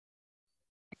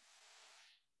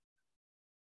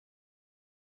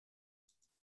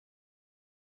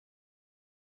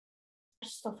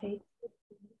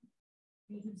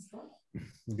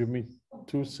Give me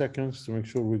 2 seconds to make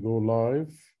sure we go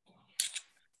live.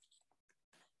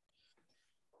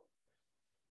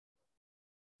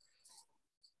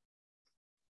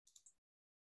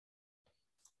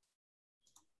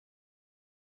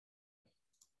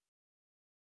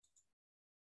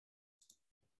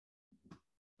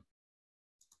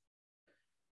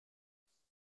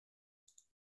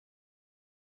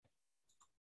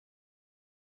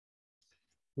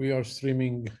 We are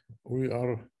streaming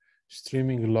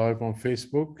live on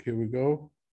Facebook. Here we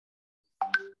go.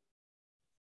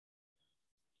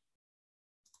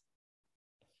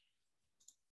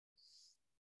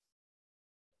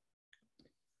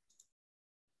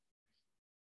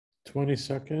 "20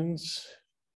 seconds.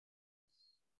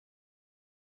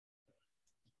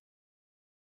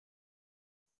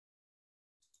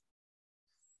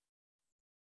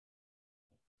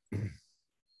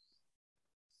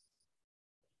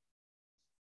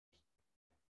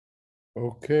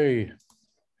 Okay,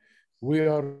 we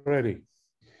are ready.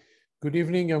 Good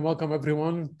evening and welcome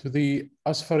everyone to the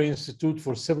Asfari Institute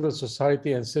for Civil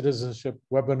Society and Citizenship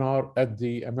webinar at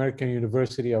the American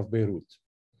University of Beirut.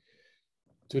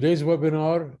 Today's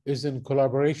webinar is in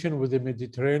collaboration with the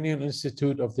Mediterranean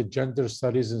Institute of the Gender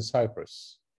Studies in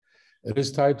Cyprus. It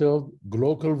is titled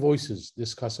Glocal Voices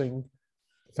Discussing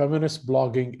Feminist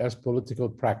Blogging as Political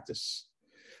Practice.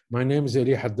 My name is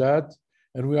Ali Haddad,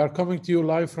 and we are coming to you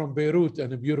live from Beirut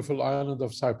and the beautiful island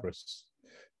of Cyprus.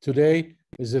 Today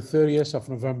is the 30th of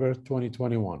November,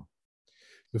 2021.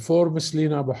 Before Ms.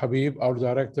 Lina Abu Habib, our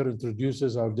director,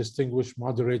 introduces our distinguished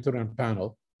moderator and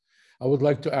panel, I would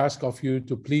like to ask of you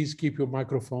to please keep your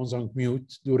microphones on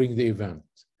mute during the event.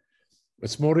 A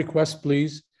small request,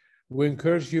 please. We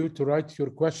encourage you to write your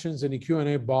questions in the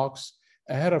Q&A box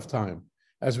ahead of time,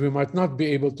 as we might not be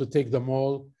able to take them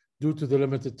all due to the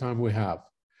limited time we have.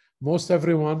 Most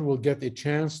everyone will get a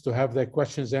chance to have their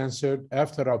questions answered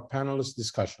after our panelist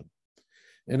discussion.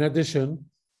 In addition,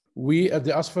 we at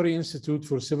the Asfari Institute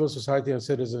for Civil Society and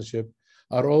Citizenship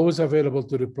are always available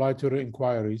to reply to your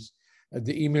inquiries at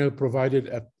the email provided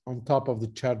on top of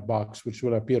the chat box, which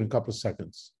will appear in a couple of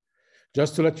seconds.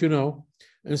 Just to let you know,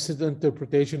 instant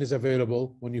interpretation is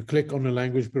available when you click on the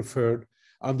language preferred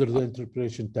under the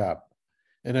interpretation tab.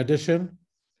 In addition,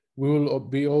 we will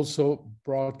be also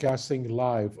broadcasting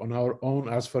live on our own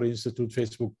Asfari Institute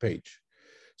Facebook page.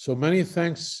 So many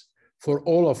thanks for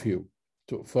all of you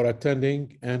for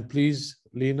attending. And please,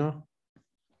 Lina.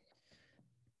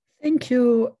 Thank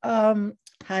you.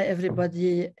 Hi,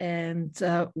 everybody, and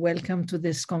welcome to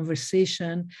this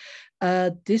conversation.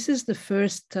 This is the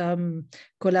first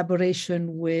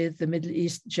collaboration with the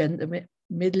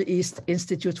Middle East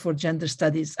Institute for Gender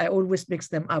Studies. I always mix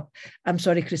them up. I'm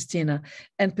sorry, Christina,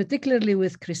 and particularly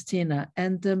with Christina.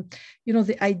 And, you know,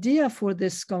 the idea for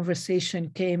this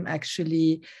conversation came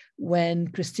actually when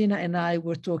Christina and I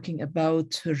were talking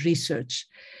about her research.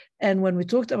 And when we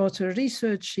talked about her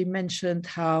research, she mentioned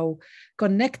how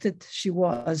connected she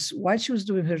was while she was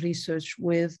doing her research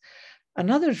with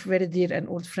another very dear and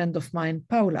old friend of mine,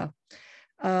 Paula.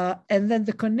 And then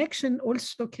the connection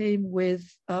also came with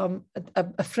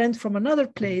a friend from another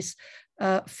place,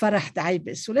 Farah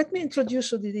Daibes. So let me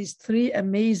introduce you to these three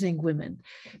amazing women.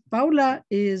 Paula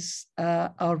is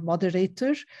our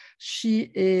moderator. She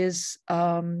is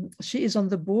on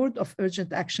the board of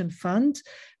Urgent Action Fund,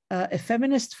 a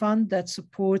feminist fund that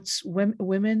supports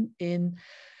women in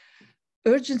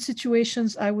urgent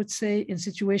situations, I would say, in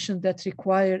situations that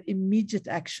require immediate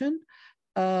action.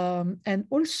 And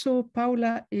also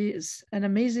Paula is an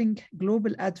amazing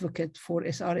global advocate for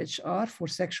SRHR, for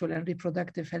sexual and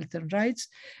reproductive health and rights.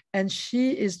 And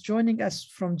she is joining us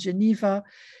from Geneva,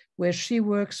 where she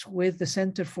works with the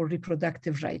Center for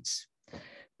Reproductive Rights.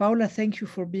 Paula, thank you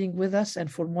for being with us and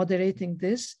for moderating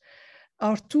this.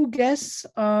 Our two guests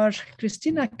are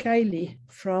Christina Kaili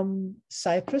from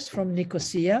Cyprus, from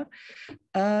Nicosia.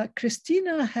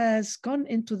 Christina has gone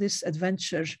into this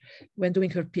adventure when doing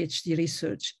her PhD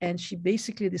research, and she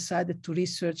basically decided to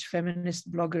research feminist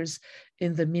bloggers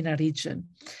in the MENA region.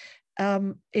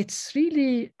 It's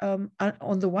really,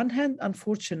 on the one hand,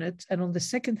 unfortunate, and on the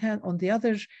second hand, on the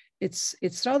other,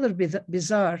 it's rather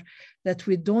bizarre that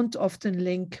we don't often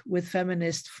link with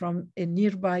feminists from a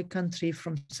nearby country,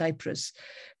 from Cyprus.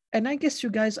 And I guess you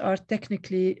guys are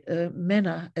technically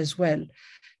MENA as well.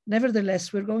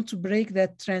 Nevertheless, we're going to break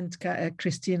that trend,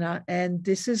 Christina, and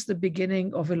this is the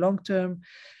beginning of a long-term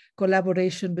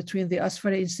collaboration between the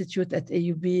Asfari Institute at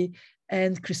AUB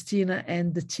and Christina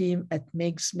and the team at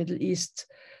MEG's Middle East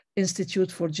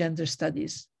Institute for Gender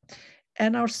Studies.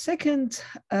 And our second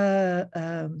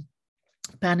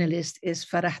panelist is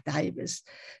Farah Taibis.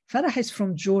 Farah is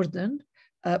from Jordan,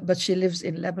 but she lives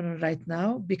in Lebanon right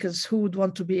now, because who would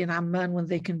want to be in Amman when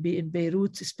they can be in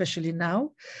Beirut, especially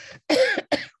now?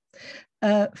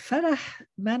 Farah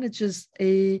manages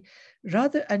a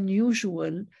rather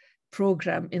unusual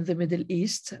program in the Middle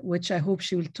East, which I hope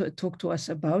she will talk to us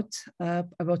about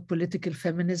political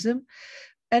feminism.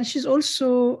 And she's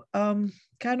also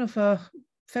kind of a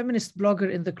feminist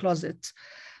blogger in the closet.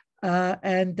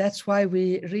 And that's why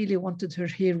we really wanted her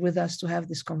here with us to have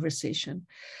this conversation.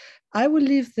 I will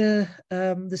leave the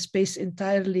space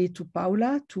entirely to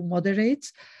Paula to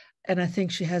moderate. And I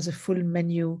think she has a full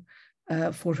menu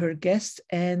for her guests.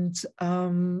 And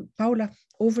Paula,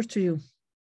 over to you.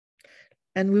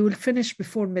 And we will finish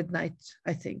before midnight,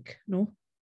 I think, no?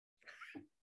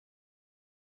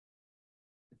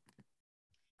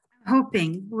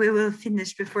 Hoping we will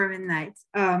finish before midnight.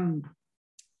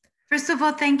 First of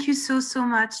all, thank you so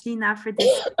much, Lina, for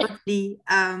this lovely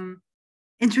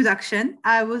introduction.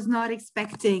 I was not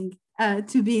expecting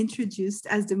to be introduced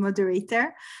as the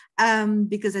moderator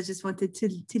because I just wanted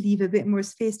to leave a bit more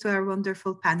space to our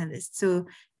wonderful panelists. So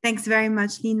thanks very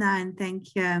much, Lina,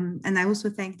 and I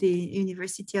also thank the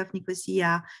University of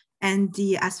Nicosia and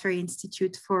the Asfari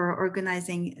Institute for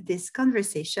organizing this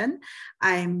conversation.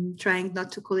 I'm trying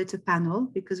not to call it a panel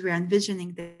because we're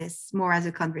envisioning this more as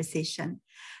a conversation.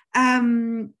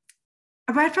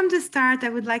 Right from the start, I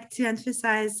would like to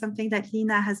emphasize something that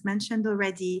Lina has mentioned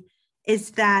already, is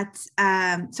that,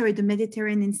 the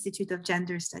Mediterranean Institute of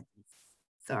Gender Studies.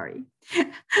 Sorry.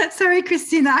 Sorry,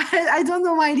 Christina. I don't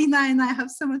know why Lina and I have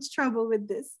so much trouble with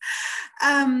this.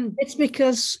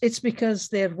 It's because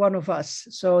they're one of us.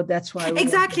 So that's why.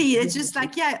 Exactly. It's just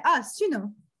like, yeah, us, you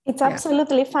know. It's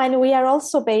absolutely fine. We are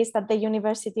also based at the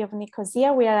University of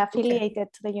Nicosia. We are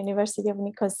affiliated to the University of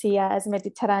Nicosia as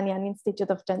Mediterranean Institute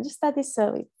of Gender Studies.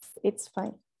 So it's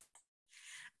fine.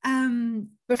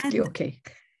 Perfectly okay.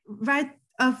 Right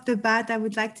off the bat, I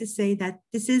would like to say that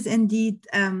this is indeed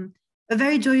a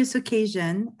very joyous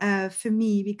occasion for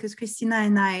me, because Christina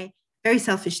and I, very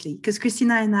selfishly, because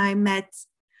Christina and I met,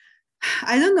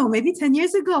 I don't know, maybe 10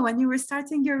 years ago when you were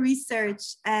starting your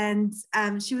research, and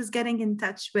she was getting in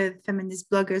touch with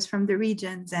feminist bloggers from the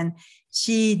regions, and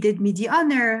she did me the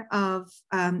honor of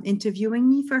interviewing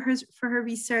me for her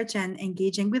research and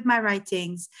engaging with my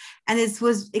writings. And it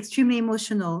was extremely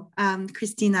emotional,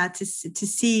 Christina, to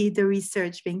see the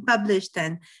research being published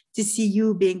and to see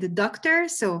you being the doctor.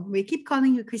 So we keep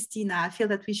calling you Christina. I feel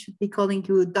that we should be calling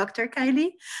you Dr.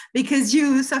 Kylie, because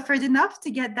you suffered enough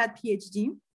to get that PhD.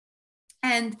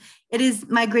 And it is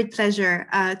my great pleasure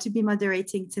to be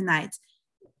moderating tonight.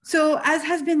 So as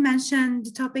has been mentioned,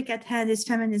 the topic at hand is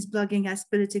feminist blogging as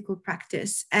political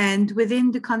practice. And within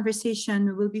the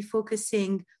conversation, we'll be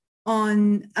focusing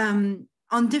on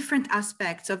different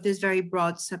aspects of this very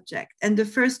broad subject. And the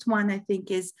first one, I think,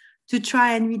 is to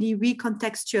try and really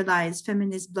recontextualize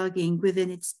feminist blogging within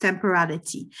its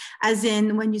temporality. As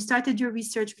in, when you started your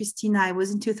research, Christina, it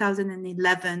was in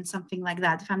 2011, something like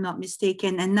that, if I'm not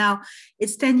mistaken. And now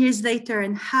it's 10 years later,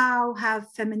 and how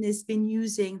have feminists been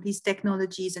using these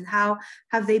technologies, and how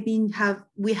have we been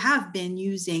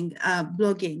using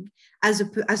blogging as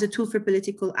a tool for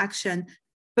political action?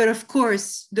 But of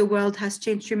course, the world has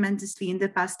changed tremendously in the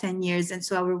past 10 years. And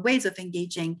so our ways of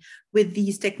engaging with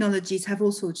these technologies have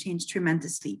also changed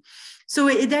tremendously. So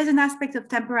there's an aspect of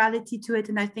temporality to it.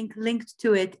 And I think linked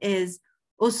to it is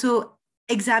also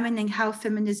examining how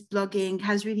feminist blogging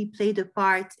has really played a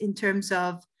part in terms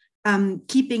of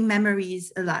keeping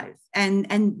memories alive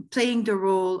and playing the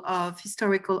role of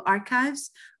historical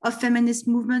archives of feminist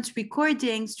movements,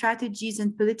 recording strategies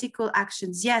and political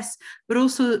actions, yes, but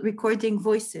also recording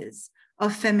voices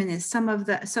of feminists, some of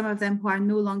them who are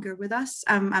no longer with us.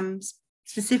 I'm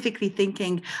specifically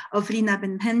thinking of Rina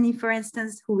Ben Henni, for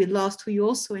instance, who we lost, who you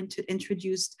also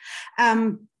introduced.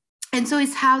 And so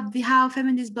it's how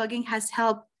feminist blogging has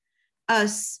helped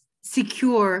us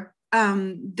secure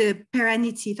the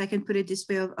perennity, if I can put it this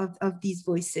way, of these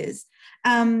voices.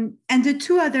 And the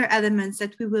two other elements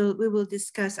that we will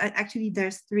discuss, actually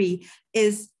there's three,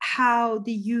 is how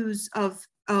the use of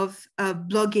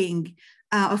blogging,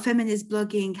 of feminist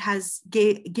blogging, has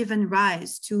given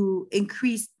rise to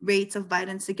increased rates of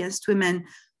violence against women,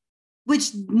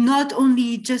 which not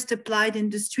only just applied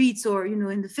in the streets or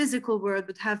in the physical world,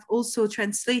 but have also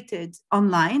translated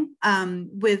online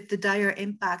with the dire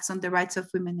impacts on the rights of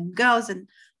women and girls and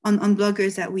on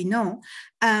bloggers that we know.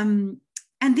 And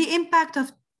the impact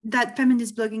of that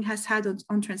feminist blogging has had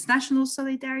on transnational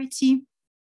solidarity,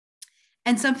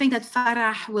 and something that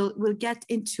Farah will get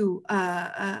into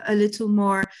a little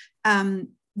more,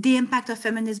 the impact of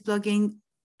feminist blogging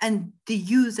and the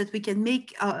use that we can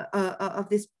make of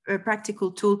this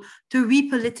practical tool to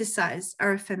repoliticize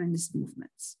our feminist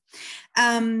movements.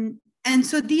 And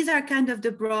so these are kind of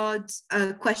the broad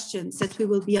questions that we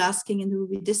will be asking and we will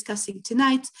be discussing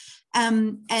tonight.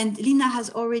 And Lina has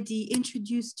already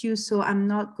introduced you, so I'm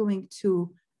not going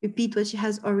to repeat what she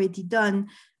has already done.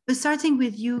 But starting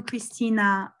with you,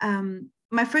 Christina,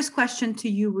 my first question to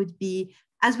you would be,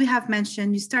 as we have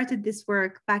mentioned, you started this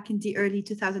work back in the early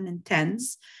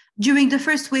 2010s during the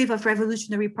first wave of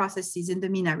revolutionary processes in the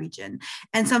MENA region.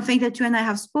 And something that you and I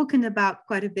have spoken about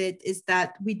quite a bit is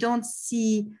that we don't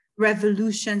see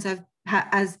revolutions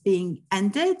as being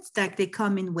ended, like they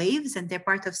come in waves and they're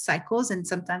part of cycles, and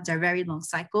sometimes they're very long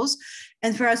cycles.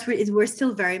 And for us, we're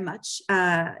still very much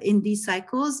in these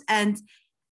cycles. And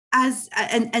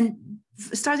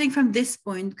starting from this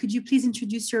point, could you please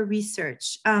introduce your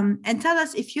research and tell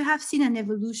us if you have seen an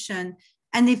evolution,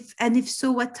 and if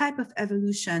so, what type of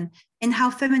evolution, and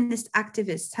how feminist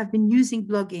activists have been using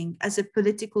blogging as a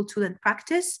political tool and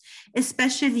practice,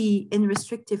 especially in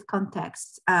restrictive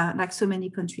contexts, like so many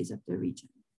countries of the region.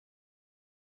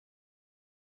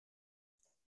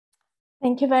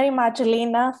 Thank you very much,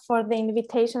 Lina, for the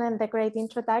invitation and the great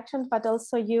introduction, but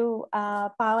also you,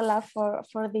 Paola,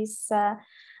 for this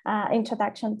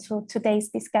introduction to today's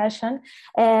discussion.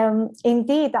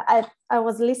 Indeed, I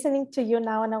was listening to you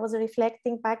now and I was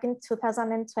reflecting back in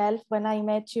 2012 when I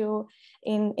met you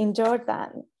in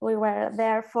Jordan. We were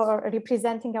there for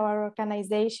representing our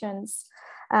organizations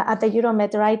at the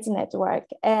Euromed Rights Network.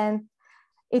 And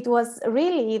it was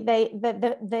really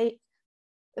the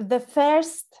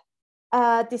first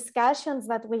discussions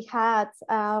that we had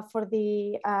for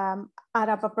the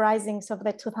Arab uprisings of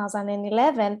the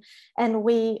 2011, and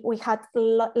we had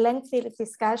lengthy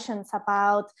discussions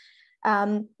about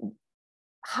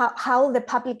how the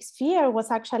public sphere was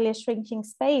actually a shrinking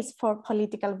space for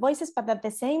political voices, but at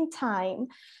the same time,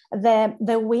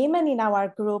 the women in our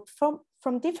group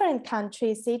from different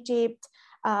countries, Egypt,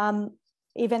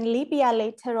 even Libya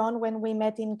later on when we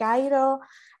met in Cairo,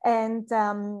 and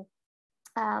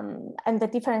the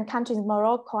different countries,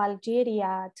 Morocco,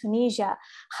 Algeria, Tunisia,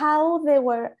 how they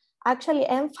were actually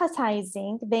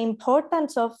emphasizing the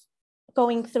importance of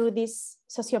going through this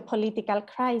socio-political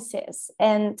crisis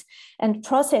and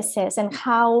processes, and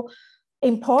how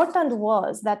important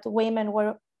was that women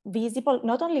were visible,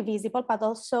 not only visible, but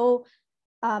also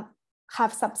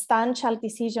have substantial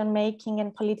decision-making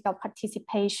and political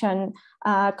participation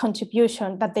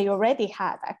contribution that they already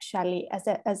had actually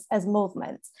as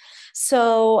movements.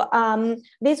 So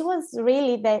this was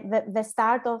really the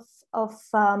start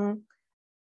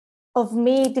of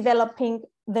me developing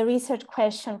the research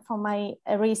question for my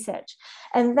research.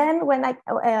 And then when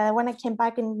I came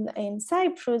back in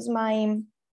Cyprus,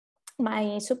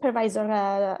 my supervisor,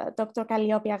 Dr.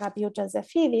 Kalliopi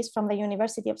Agapiou-Josephidis from the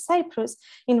University of Cyprus,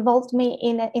 involved me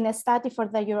in a study for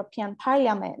the European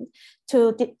Parliament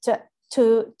to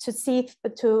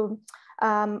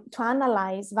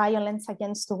analyze violence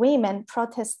against women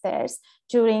protesters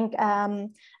during,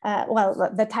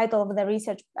 the title of the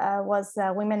research was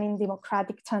Women in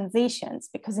Democratic Transitions,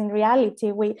 because in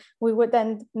reality, we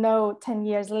wouldn't know 10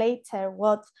 years later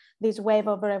what this wave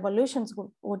of revolutions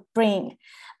would bring.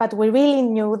 But we really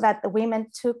knew that the women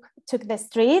took the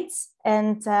streets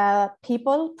and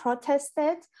people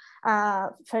protested,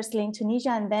 firstly in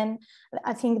Tunisia, and then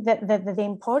I think that the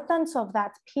importance of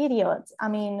that period, I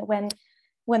mean,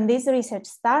 when this research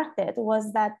started,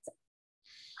 was that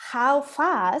how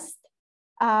fast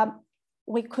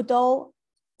we could all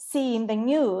see in the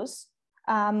news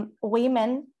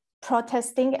women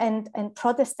protesting and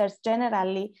protesters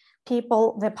generally,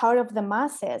 people, the power of the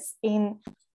masses in,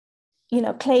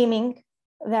 claiming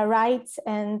their rights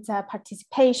and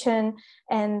participation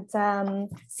and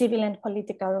civil and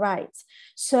political rights.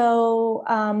 So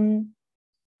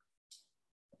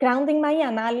grounding my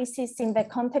analysis in the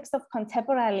context of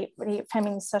contemporary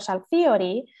feminist social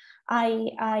theory,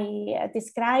 I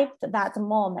described that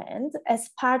moment as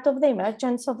part of the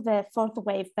emergence of the fourth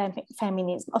wave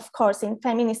feminism. Of course, in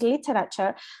feminist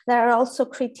literature, there are also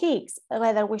critiques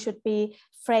whether we should be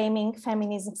framing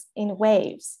feminism in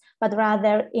waves, but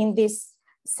rather in these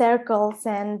circles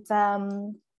and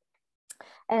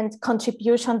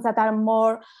contributions that are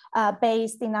more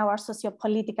based in our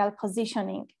socio-political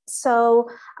positioning. So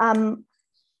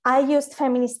I used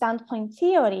feminist standpoint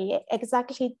theory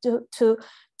exactly to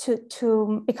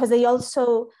because they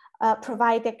also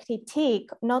provide a critique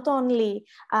not only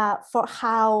for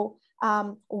how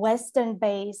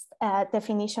Western-based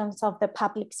definitions of the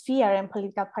public sphere and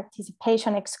political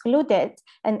participation excluded,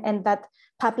 and that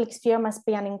public sphere must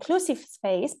be an inclusive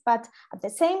space. But at the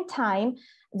same time,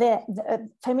 the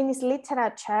feminist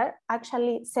literature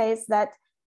actually says that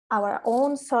our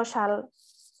own social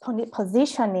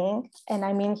positioning, and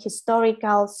I mean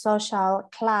historical, social,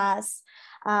 class,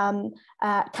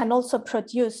 can also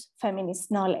produce feminist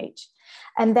knowledge.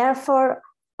 And therefore,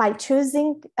 by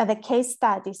choosing the case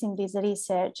studies in this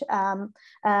research, 10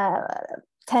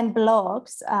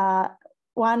 blogs,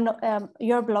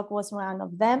 your blog was one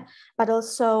of them, but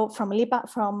also from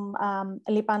Lebanon,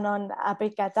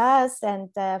 Abir Gaddaz, and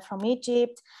from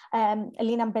Egypt,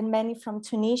 Lina Ben-Meni from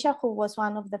Tunisia, who was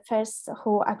one of the first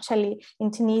who actually in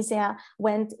Tunisia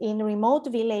went in remote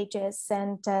villages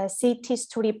and cities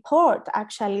to report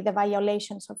actually the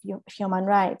violations of human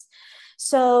rights.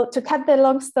 So to cut the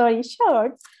long story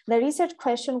short, the research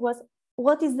question was,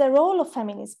 what is the role of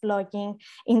feminist blogging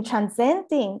in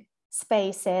transcending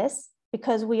spaces?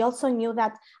 Because we also knew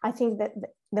that I think that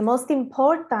the most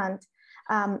important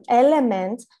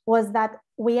element was that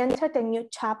we entered a new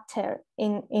chapter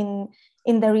in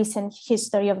the recent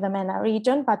history of the MENA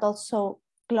region, but also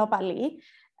globally,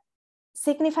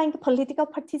 signifying political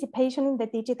participation in the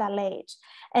digital age.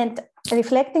 And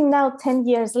reflecting now 10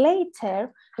 years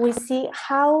later, we see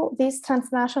how this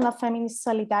transnational feminist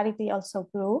solidarity also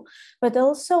grew. But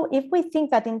also, if we think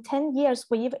that in 10 years,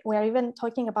 we're even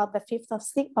talking about the fifth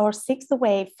or sixth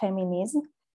wave feminism,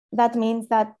 that means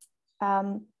that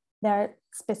there are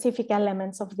specific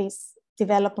elements of these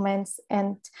developments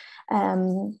and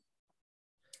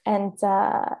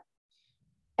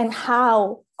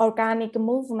how organic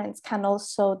movements can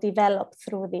also develop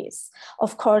through this.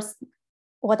 Of course,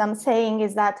 what I'm saying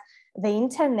is that the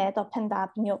internet opened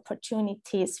up new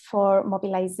opportunities for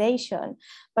mobilization,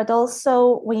 but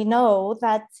also we know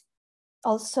that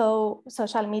also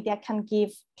social media can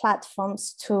give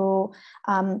platforms to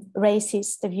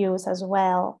racist views as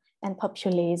well, and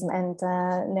populism and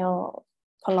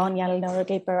neo-colonial,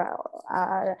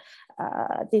 neoliberal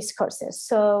discourses.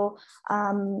 So,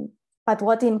 but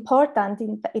what's important,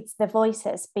 it's the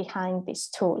voices behind these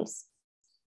tools.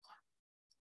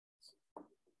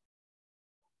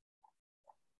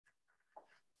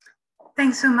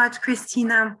 Thanks so much,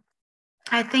 Christina.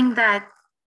 I think that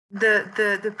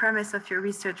the premise of your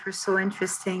research was so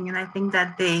interesting, and I think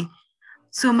that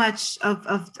so much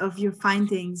of your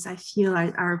findings, I feel,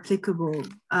 are applicable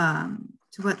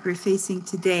to what we're facing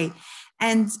today.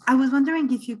 And I was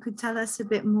wondering if you could tell us a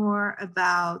bit more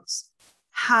about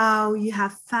how you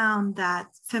have found that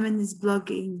feminist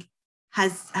blogging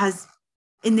has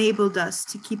enabled us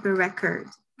to keep a record,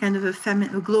 kind of a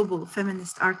global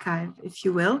feminist archive, if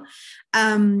you will.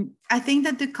 I think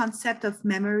that the concept of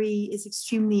memory is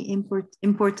extremely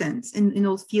important in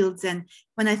all fields. And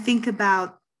when I think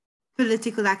about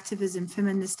political activism,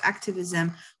 feminist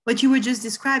activism, what you were just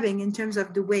describing in terms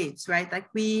of the waves, right? Like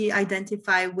we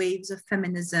identify waves of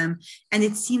feminism, and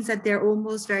it seems that they're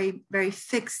almost very, very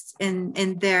fixed in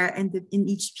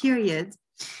each period.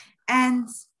 And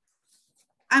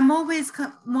I'm always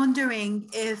wondering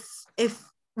if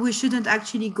we shouldn't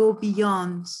actually go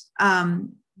beyond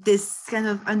this kind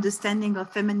of understanding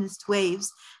of feminist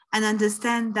waves and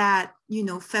understand that, you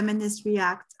know, feminists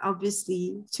react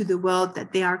obviously to the world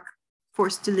that they are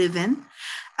forced to live in,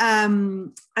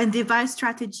 and devise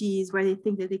strategies where they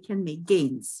think that they can make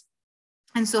gains.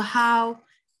 And so how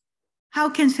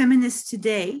can feminists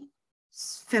today,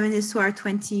 feminists who are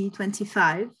 20,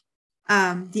 25,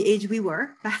 the age we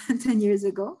were 10 years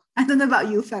ago, I don't know about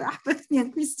you, Farah, but me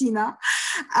and Christina,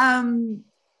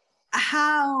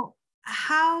 how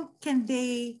can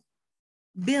they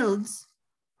build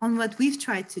on what we've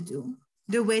tried to do,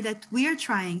 the way that we're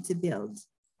trying to build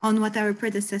on what our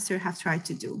predecessors have tried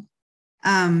to do,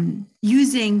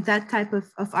 using that type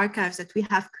of archives that we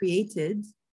have created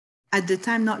at the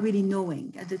time, not really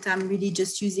knowing, at the time really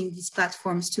just using these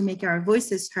platforms to make our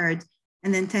voices heard.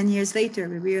 And then 10 years later,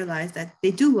 we realize that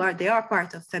they are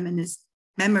part of feminist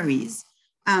memories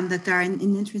that are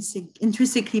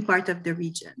intrinsically part of the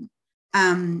region.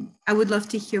 I would love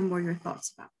to hear more your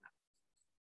thoughts about that.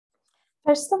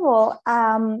 First of all,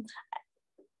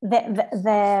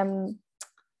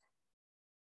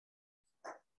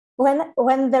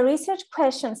 when the research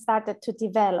question started to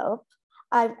develop,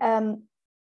 I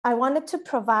wanted to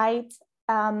provide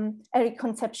a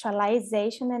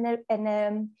reconceptualization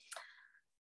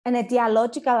and a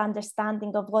dialogical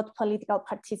understanding of what political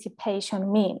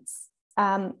participation means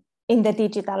in the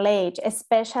digital age,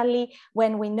 especially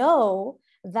when we know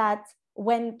that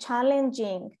when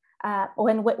challenging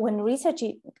when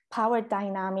researching power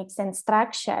dynamics and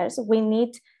structures,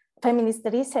 feminist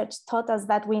research taught us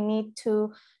that we need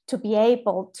to be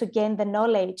able to gain the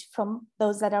knowledge from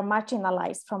those that are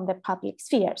marginalized from the public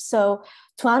sphere. So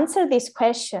to answer this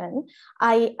question,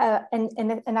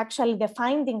 and actually the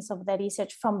findings of the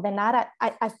research from the narrative,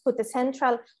 I've put a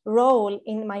central role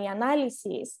in my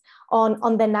analysis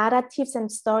on the narratives and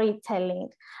storytelling.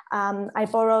 I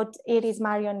borrowed Iris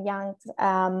Marion Young's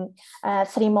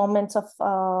 3 moments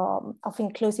of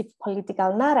inclusive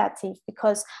political narrative,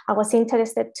 because I was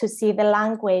interested to see the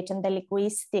language and the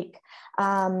linguistic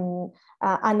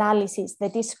analysis, the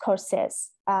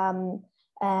discourses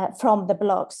from the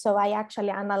blogs. So I actually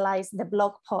analyzed the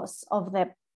blog posts of the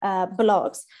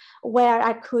blogs, where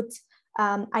I could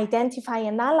identify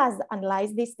and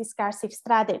analyze these discursive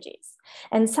strategies.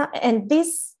 And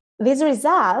these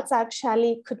results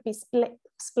actually could be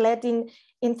split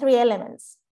in 3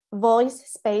 elements: voice,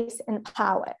 space, and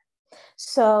power.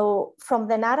 So from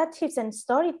the narratives and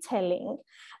storytelling,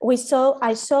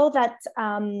 I saw that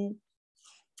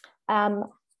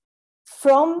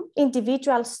from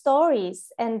individual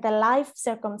stories and the life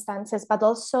circumstances, but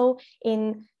also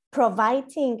in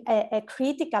providing a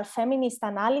critical feminist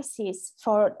analysis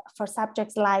for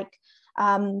subjects like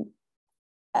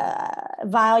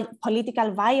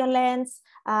political violence,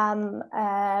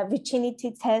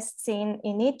 virginity tests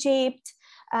in Egypt,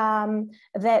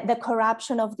 the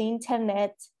corruption of the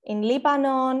internet in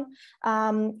Lebanon,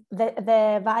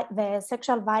 the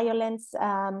sexual violence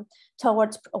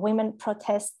towards women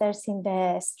protesters in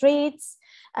the streets.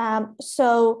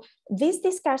 So these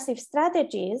discursive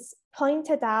strategies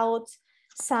pointed out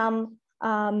some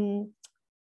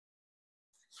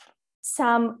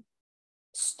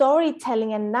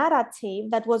storytelling and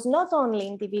narrative that was not only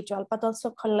individual, but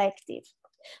also collective.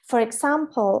 For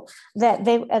example, the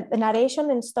narration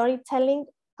and storytelling,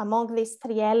 among these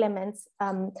 3 elements,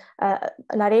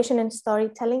 narration and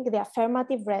storytelling, the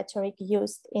affirmative rhetoric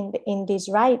used in this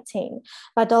writing,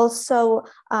 but also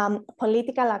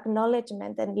political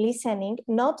acknowledgement and listening,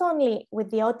 not only with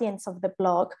the audience of the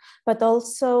blog, but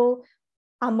also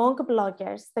among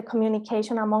bloggers, the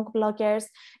communication among bloggers,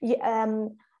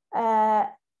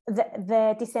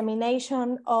 the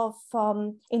dissemination of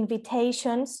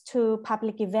invitations to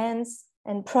public events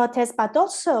and protests, but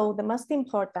also the most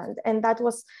important, and that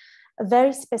was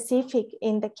very specific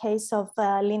in the case of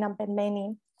Lina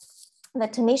Benmeni, the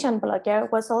Tunisian blogger,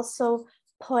 was also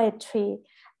poetry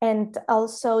and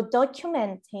also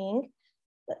documenting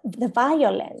the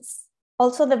violence,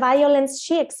 also the violence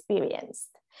she experienced.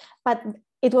 But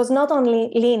it was not only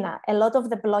Lina. A lot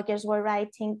of the bloggers were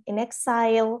writing in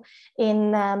exile,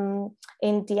 in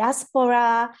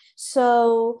diaspora.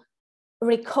 So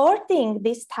recording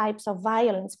these types of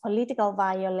violence, political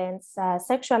violence,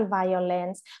 sexual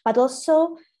violence, but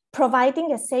also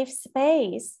providing a safe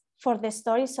space for the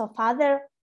stories of other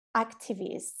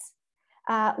activists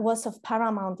was of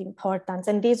paramount importance.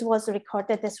 And this was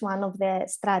recorded as one of the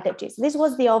strategies. This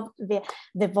was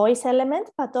the voice element,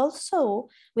 but also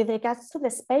with regards to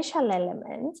the spatial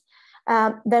element,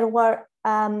 there were,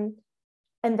 and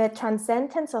the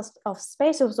transcendence of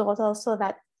spaces was also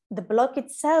that the blog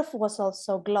itself was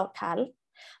also Glocal,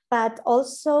 but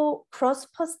also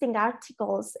cross-posting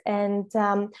articles and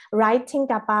writing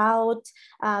about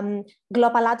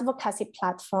global advocacy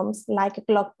platforms like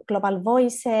Global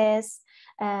Voices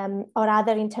or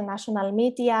other international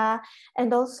media,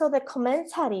 and also the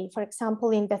commentary, for example,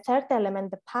 in the 3rd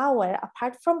element, the power,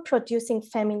 apart from producing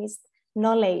feminist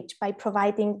knowledge by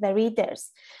providing the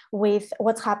readers with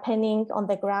what's happening on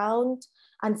the ground,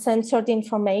 uncensored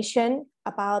information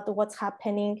about what's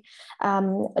happening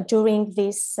during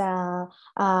this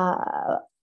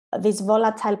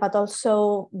volatile but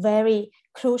also very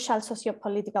crucial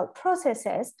socio-political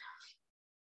processes.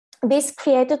 This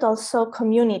created also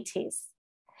communities.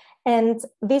 And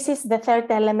this is the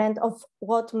 3rd element of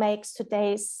what makes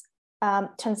today's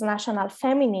transnational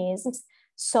feminisms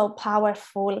so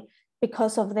powerful,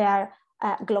 because of their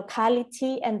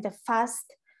glocality and the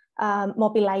fast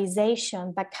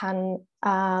mobilization that can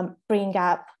bring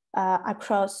up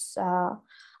across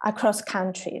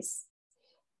countries.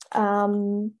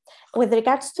 With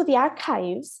regards to the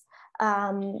archives,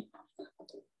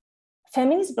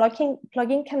 feminist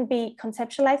blogging can be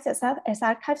conceptualized as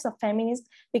archives of feminism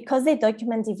because they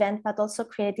document events, but also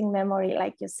creating memory,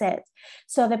 like you said.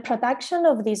 So the production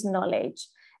of this knowledge,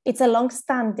 it's a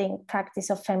long-standing practice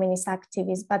of feminist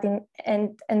activism, but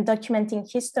and documenting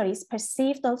history is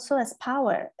perceived also as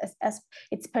power, as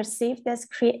it's perceived as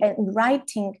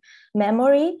writing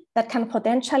memory that can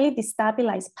potentially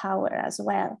destabilize power as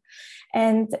well.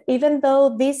 And even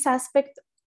though this aspect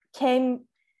came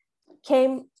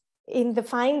in the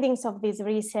findings of this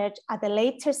research at a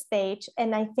later stage,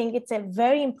 and I think it's a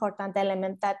very important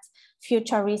element that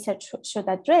future research should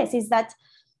address, is that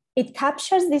it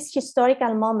captures this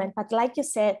historical moment, but like you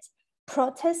said,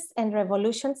 protests and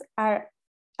revolutions are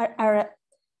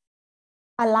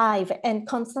alive and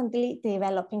constantly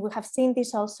developing. We have seen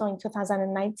this also in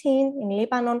 2019 in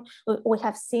Lebanon. We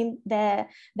have seen the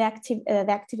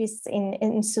activists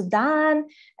in Sudan,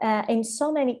 in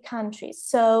so many countries.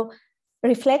 So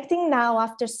reflecting now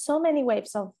after so many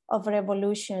waves of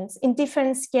revolutions in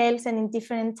different scales and in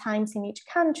different times in each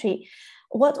country,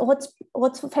 what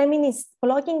feminist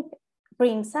blogging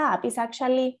brings up is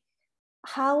actually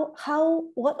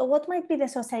what might be the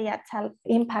societal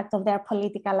impact of their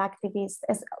political activists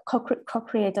as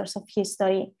co-creators of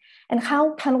history, and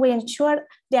how can we ensure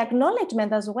the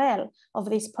acknowledgement as well of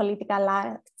these political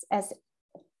acts as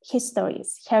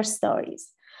histories, her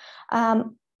stories.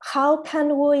 How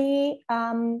can we?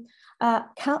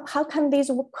 How can these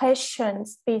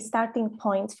questions be starting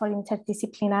points for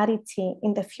interdisciplinarity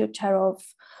in the future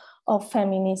of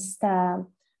feminist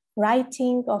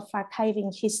writing, of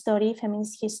archiving history,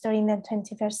 feminist history in the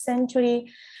 21st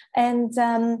century? And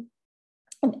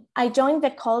I joined the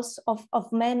calls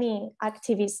of many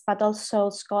activists, but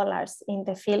also scholars in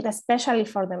the field, especially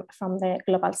from the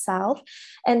Global South.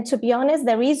 And to be honest,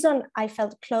 the reason I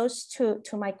felt close to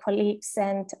my colleagues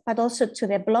but also to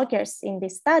the bloggers in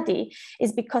this study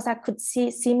is because I could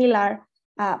see similar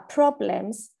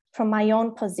problems from my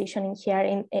own positioning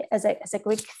here as a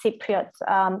Greek Cypriot,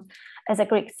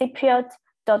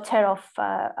 daughter of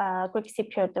Greek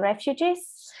Cypriot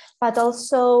refugees, but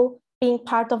also being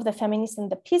part of the feminist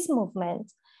and the peace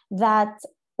movement, that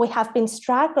we have been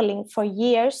struggling for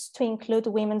years to include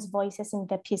women's voices in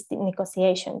the peace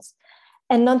negotiations,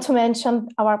 and not to mention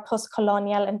our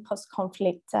post-colonial and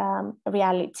post-conflict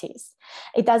realities.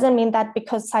 It doesn't mean that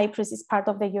because Cyprus is part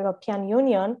of the European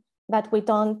Union that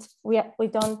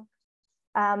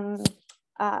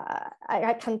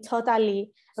I can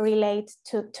totally relate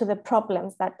to the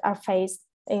problems that are faced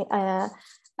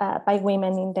by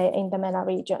women in the MENA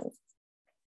region.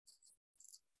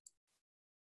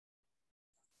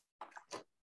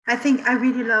 I think I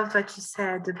really loved what you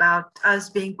said about us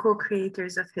being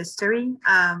co-creators of history.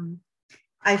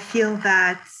 I feel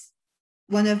that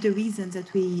one of the reasons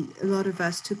that a lot of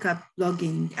us took up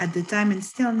blogging at the time and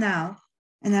still now,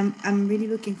 and I'm really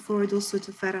looking forward also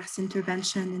to Farah's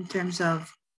intervention in terms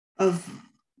of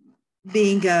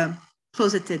being a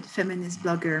closeted feminist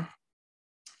blogger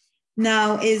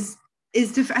now is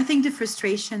I think the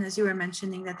frustration, as you were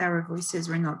mentioning, that our voices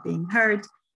were not being heard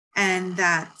and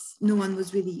that no one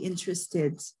was really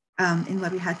interested in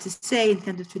what we had to say in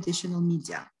kind of traditional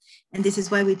media. And this is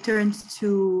why we turned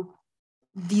to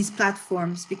these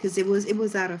platforms, because it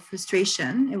was out of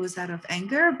frustration, it was out of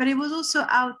anger, but it was also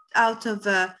out of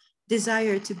a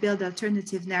desire to build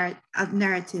alternative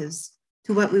narratives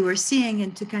to what we were seeing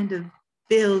and to kind of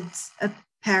build a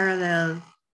parallel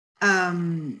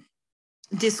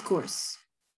discourse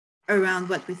around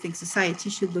what we think society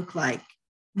should look like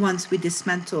once we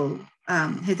dismantle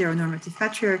heteronormative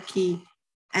patriarchy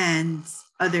and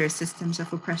other systems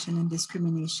of oppression and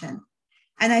discrimination.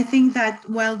 And I think that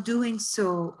while doing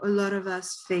so, a lot of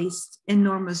us faced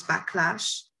enormous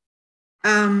backlash.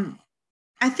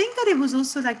 I think that it was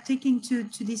also like taking to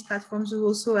these platforms was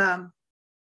also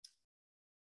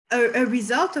a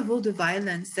result of all the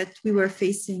violence that we were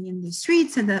facing in the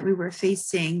streets and that we were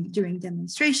facing during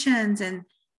demonstrations,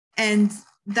 and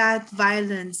that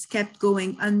violence kept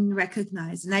going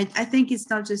unrecognized. And I think it's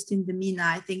not just in the MENA.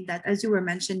 I think that, as you were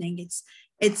mentioning,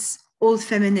 it's old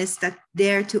feminists that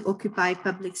dare to occupy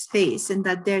public space and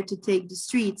that dare to take the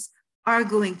streets are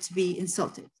going to be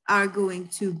insulted, are going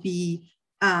to be,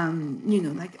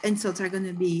 like insults are going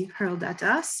to be hurled at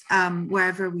us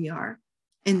wherever we are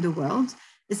in the world.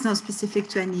 It's not specific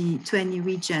to any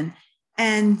region.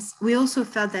 And we also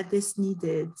felt that this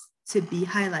needed to be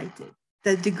highlighted,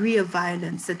 the degree of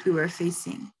violence that we were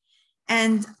facing.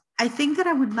 And I think that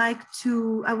I would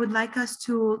like us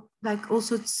to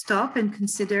also stop and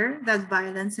consider that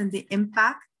violence and the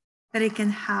impact that it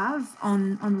can have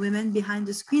on women behind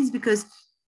the screens, because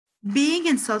being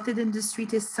insulted in the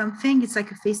street is something, it's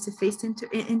like a face-to-face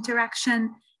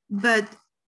interaction, but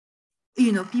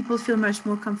people feel much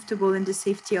more comfortable in the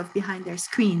safety of behind their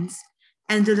screens,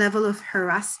 and the level of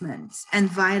harassment and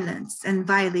violence and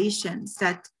violations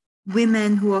that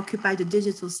women who occupy the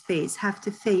digital space have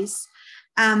to face.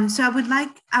 So I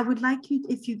would like you,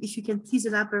 if you can please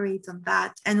elaborate on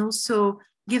that, and also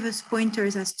give us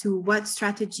pointers as to what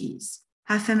strategies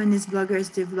have feminist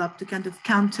bloggers developed to kind of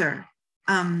counter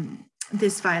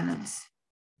this violence?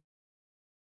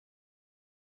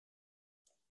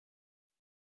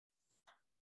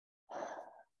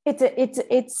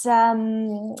 It's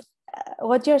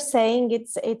what you're saying.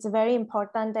 It's very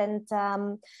important, and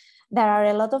there are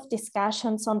a lot of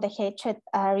discussions on the hatred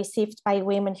received by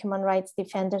women human rights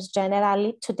defenders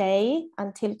generally today,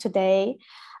 until today.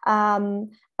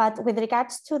 But with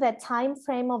regards to the time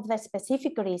frame of the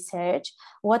specific research,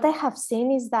 what I have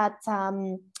seen is that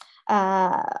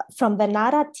from the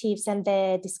narratives and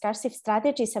the discursive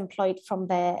strategies employed from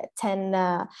the 10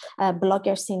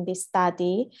 bloggers in this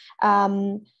study,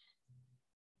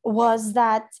 was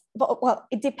that, well,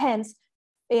 it depends.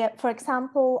 For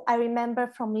example, I remember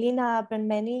from Lina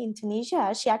Benmeni in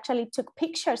Tunisia, she actually took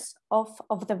pictures of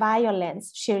the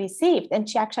violence she received and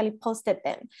she actually posted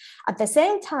them. At the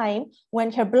same time,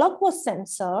 when her blog was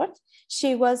censored,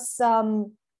 she was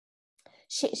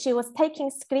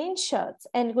taking screenshots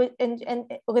and with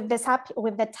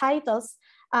the titles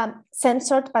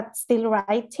censored but still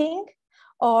writing,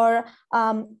 or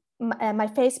my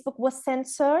Facebook was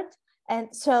censored.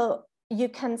 And so you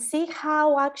can see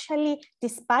how actually,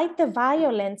 despite the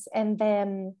violence and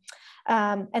the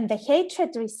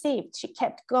hatred received, she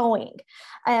kept going.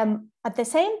 At the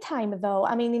same time, though,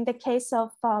 I mean, in the case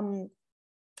of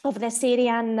the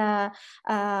Syrian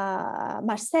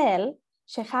Marcel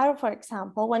Shehar, for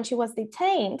example, when she was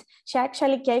detained, she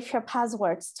actually gave her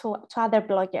passwords to other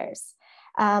bloggers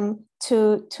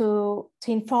to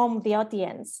inform the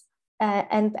audience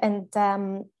and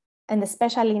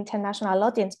especially international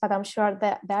audience, but I'm sure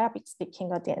the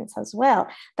Arabic-speaking audience as well,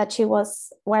 that she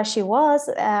was where she was.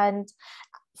 And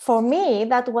for me,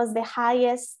 that was the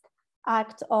highest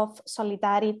act of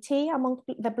solidarity among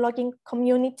the blogging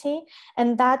community.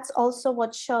 And that's also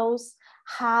what shows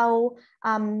how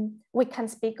we can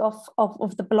speak of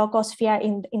the blogosphere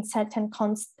in certain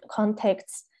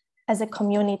contexts as a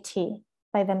community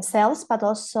by themselves, but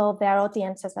also their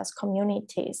audiences as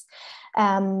communities.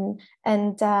 And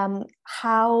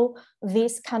how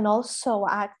this can also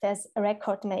act as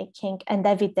record making and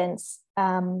evidence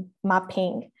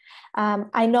mapping.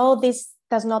 I know this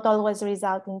does not always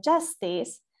result in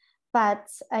justice, but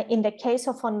in the case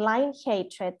of online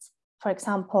hatred, for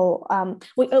example,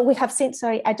 we have seen,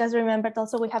 sorry, I just remembered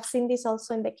also, we have seen this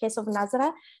also in the case of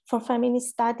Nazra for feminist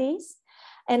studies,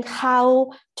 and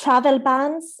how travel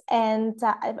bans and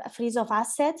freeze of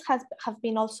assets have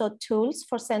been also tools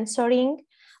for censoring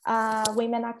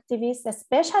women activists,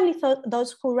 especially for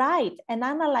those who write and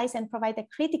analyze and provide a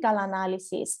critical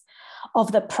analysis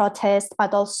of the protest,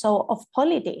 but also of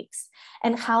politics,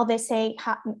 and how they say,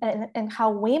 and how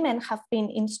women have been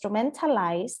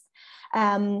instrumentalized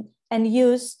and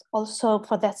used also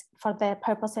for the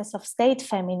purposes of state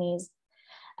feminism.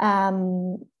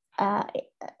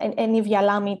 And if you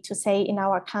allow me to say, in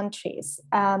our countries,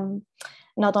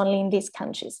 not only in these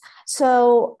countries.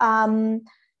 So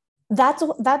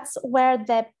that's where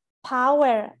the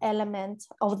power element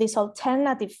of this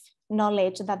alternative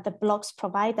knowledge that the blogs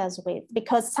provide us with,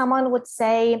 because someone would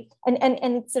say, and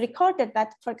it's recorded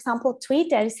that, for example,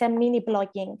 Twitter is a mini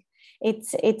blogging,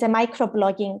 it's a micro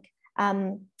blogging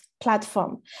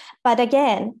platform. But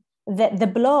again,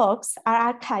 the blogs are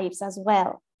archives as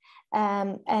well.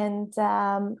 Well,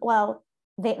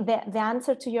 the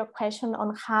answer to your question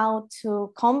on how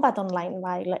to combat online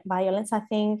violence, I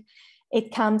think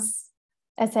it comes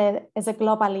as a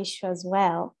global issue as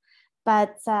well.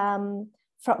 But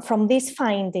from these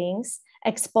findings,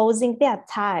 exposing the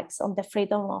attacks on the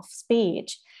freedom of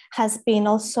speech has been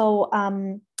also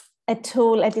a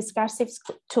tool, a discursive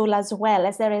tool, as well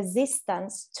as a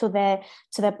resistance to the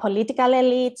political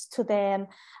elites, to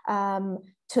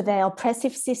the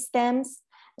oppressive systems.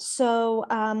 So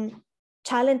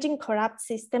challenging corrupt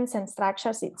systems and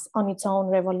structures, it's on its own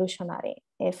revolutionary,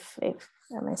 if I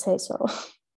may say so.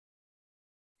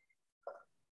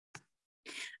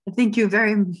 I think you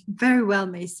very, very well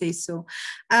may say so.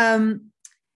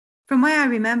 From what I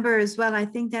remember as well, I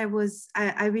think there was,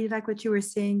 I really like what you were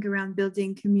saying around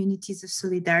building communities of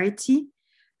solidarity.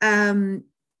 From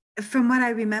what I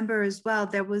remember as well,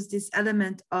 there was this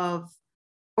element of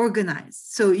organized.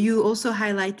 So you also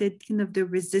highlighted kind of the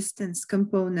resistance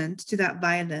component to that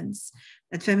violence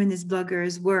that feminist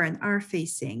bloggers were and are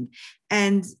facing.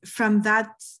 And from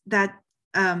that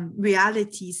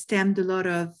reality stemmed a lot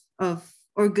of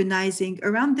organizing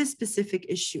around this specific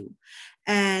issue.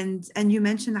 And you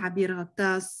mentioned Abir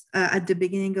Ghattas at the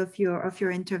beginning of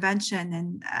your intervention,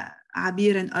 and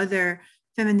Abir and other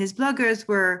feminist bloggers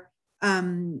were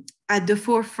at the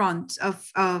forefront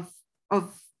of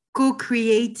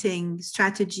co-creating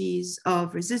strategies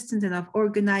of resistance and of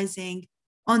organizing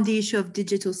on the issue of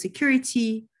digital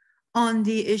security, on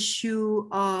the issue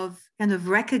of kind of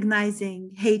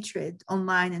recognizing hatred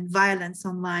online and violence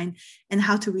online and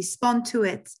how to respond to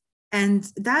it. And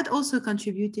that also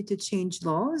contributed to change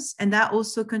laws, and that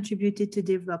also contributed to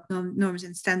develop norms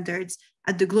and standards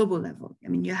at the global level. I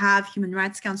mean, you have Human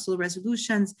Rights Council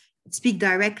resolutions that speak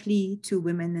directly to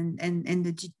women in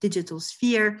the digital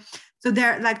sphere. So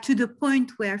they're like to the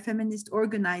point where feminist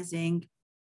organizing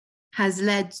has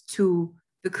led to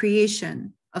the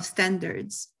creation of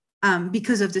standards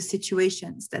because of the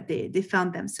situations that they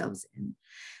found themselves in.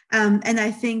 And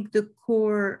I think the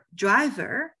core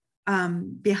driver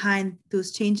behind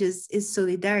those changes is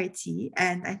solidarity.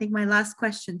 And I think my last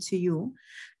question to you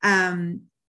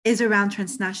is around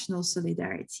transnational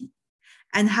solidarity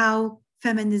and how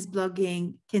feminist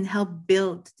blogging can help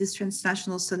build this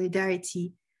transnational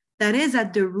solidarity that is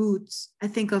at the root, I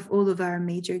think, of all of our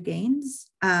major gains,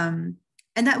 and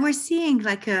that we're seeing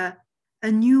like a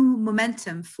new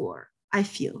momentum for, I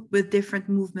feel, with different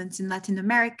movements in Latin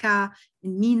America,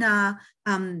 in MENA,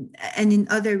 and in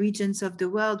other regions of the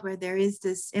world where there is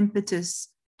this impetus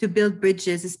to build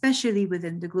bridges, especially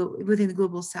within the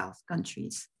global South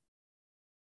countries.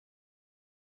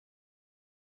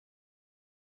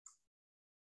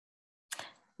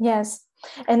 Yes,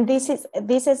 and this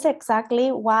is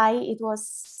exactly why it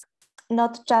was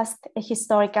not just a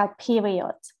historical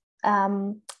period.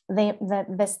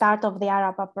 The start of the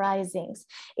Arab uprisings.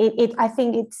 I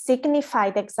think it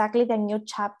signified exactly the new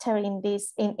chapter in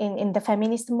the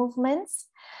feminist movements,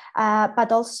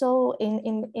 but also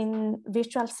in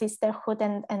virtual sisterhood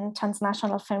and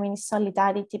transnational feminist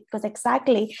solidarity. Because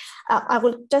exactly, I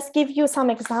will just give you some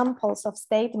examples of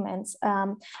statements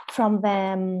from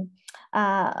the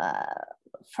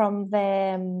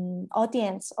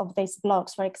audience of these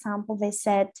blogs. For example, they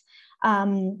said.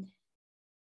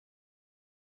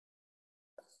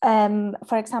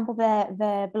 For example,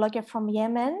 the blogger from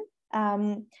Yemen,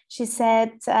 she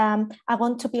said, I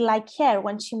want to be like her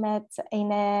when she met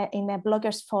in a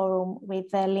bloggers forum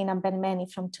with Lina Ben-Meni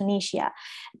from Tunisia.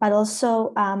 But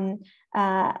also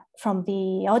from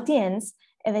the audience,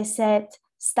 they said,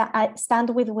 stand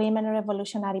with women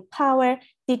revolutionary power.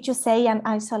 Did you say an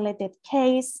isolated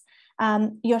case?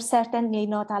 You're certainly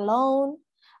not alone.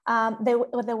 They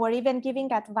were even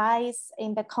giving advice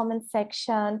in the comment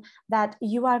section that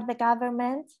you are the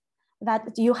government,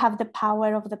 that you have the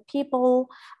power of the people.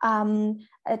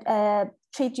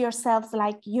 Treat yourselves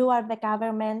like you are the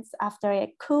government after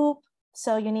a coup.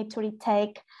 So you need to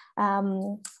retake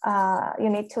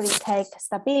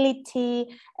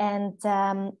stability and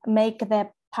make the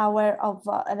power of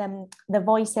the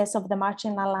voices of the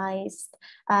marginalized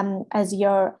as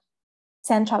your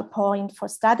central point for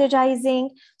strategizing.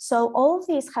 So all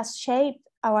this has shaped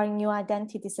our new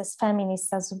identities as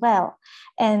feminists as well.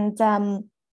 And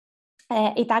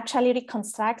it actually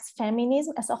reconstructs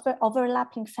feminism as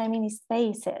overlapping feminist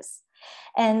spaces.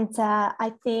 And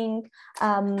I think,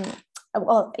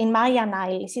 well, in my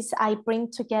analysis, I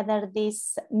bring together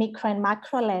this micro and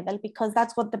macro level because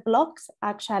that's what the blogs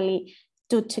actually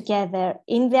do together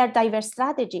in their diverse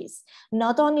strategies,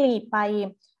 not only by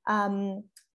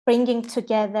bringing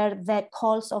together the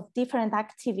calls of different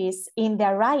activists in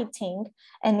their writing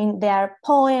and in their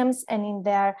poems and in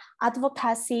their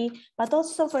advocacy, but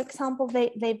also, for example,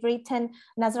 they've written,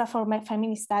 Nazra for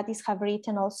Feminist Studies have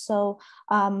written also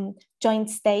joint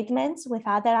statements with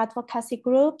other advocacy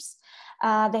groups.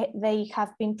 They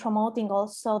have been promoting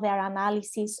also their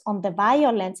analysis on the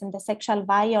violence and the sexual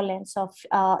violence of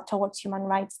towards human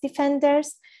rights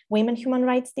defenders, women human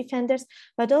rights defenders,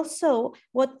 but also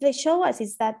what they show us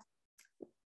is that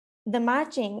the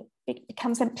margin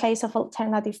becomes a place of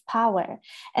alternative power.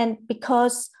 And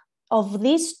because of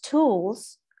these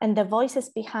tools and the voices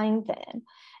behind them,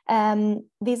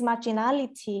 this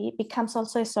marginality becomes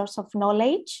also a source of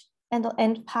knowledge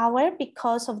and power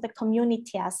because of the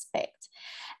community aspect.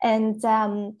 And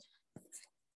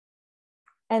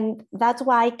that's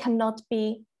why it cannot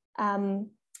be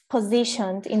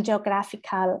positioned in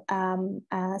geographical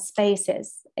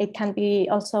spaces. It can be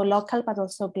also local, but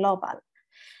also global.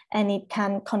 And it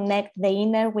can connect the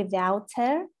inner with the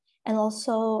outer. And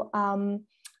also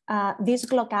this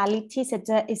glocality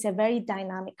is a very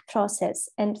dynamic process.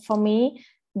 And for me,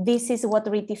 this is what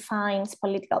redefines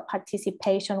political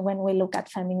participation when we look at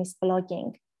feminist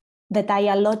blogging, the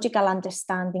dialogical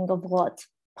understanding of what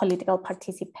political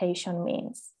participation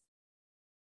means.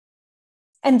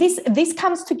 And this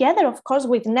comes together, of course,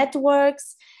 with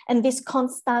networks and this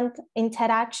constant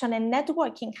interaction and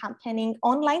networking happening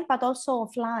online, but also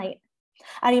offline.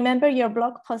 I remember your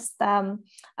blog post,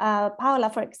 Paula,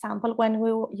 for example, when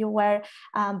you were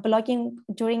blogging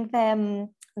during the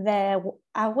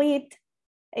AWID.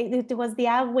 It was the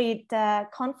AWID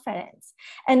conference,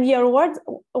 and your words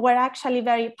were actually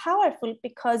very powerful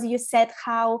because you said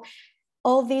how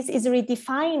all this is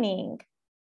redefining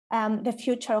the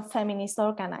future of feminist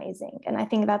organizing. And I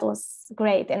think that was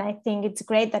great. And I think it's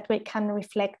great that we can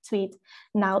reflect to it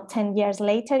now, 10 years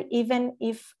later, even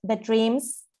if the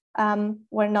dreams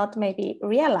were not maybe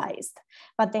realized,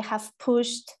 but they have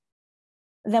pushed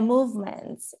the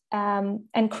movements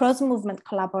and cross-movement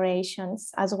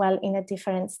collaborations as well in a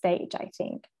different stage, I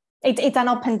think. It's an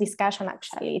open discussion,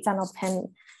 actually. It's an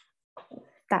open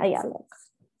dialogue.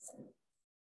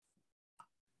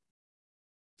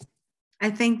 I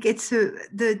think it's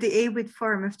the AWID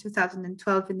Forum of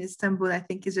 2012 in Istanbul, I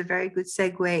think, is a very good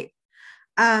segue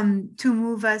to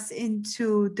move us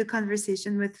into the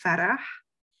conversation with Farah.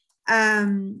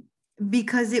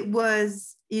 Because it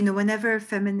was, you know, whenever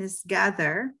feminists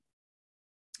gather,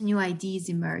 new ideas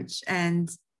emerge. And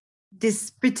this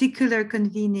particular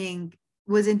convening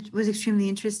was extremely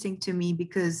interesting to me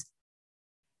because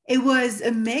it was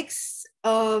a mix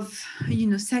of, you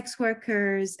know, sex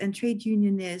workers and trade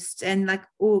unionists and like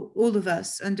all of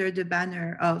us under the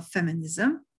banner of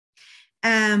feminism.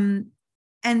 And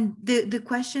the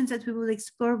questions that we will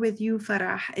explore with you,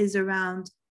 Farah, is around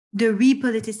the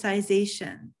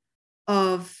repoliticization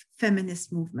of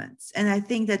feminist movements. And I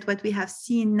think that what we have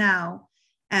seen now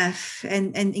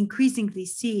and increasingly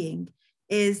seeing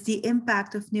is the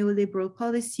impact of neoliberal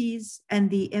policies and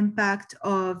the impact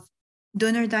of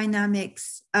donor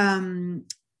dynamics on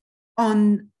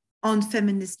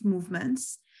feminist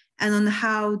movements and on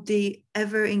how they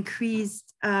ever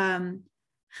increased,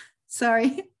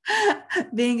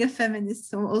 being a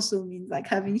feminist also means like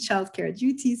having childcare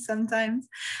duties sometimes.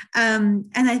 And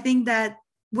I think that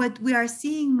what we are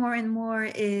seeing more and more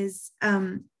is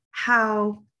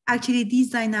how actually these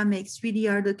dynamics really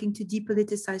are looking to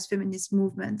depoliticize feminist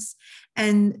movements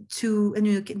and you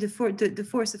know, the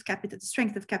force of capital, the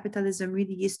strength of capitalism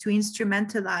really is to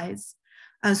instrumentalize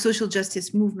social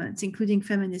justice movements, including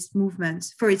feminist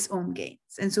movements, for its own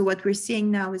gains. And so what we're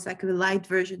seeing now is like a light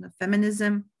version of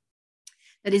feminism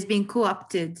that is being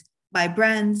co-opted by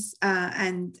brands,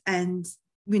 and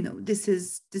you know, this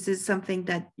is something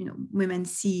that, you know, women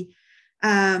see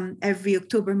every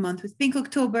October month with Pink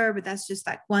October, but that's just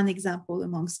like one example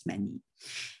amongst many.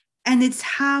 And it's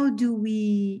how do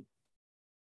we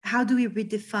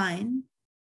redefine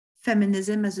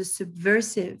feminism as a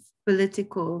subversive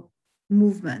political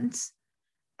movement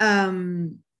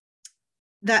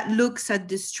that looks at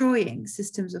destroying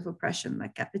systems of oppression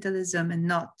like capitalism and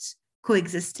not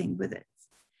coexisting with it.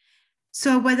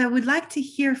 So what I would like to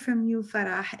hear from you,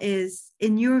 Farah, is,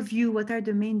 in your view, what are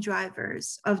the main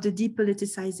drivers of the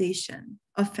depoliticization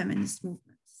of feminist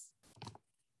movements?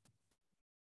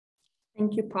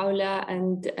 Thank you, Paula,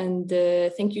 and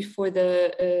thank you for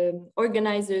the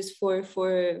organizers for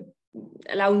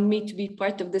allowing me to be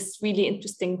part of this really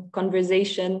interesting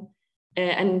conversation.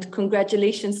 And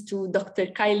congratulations to Dr.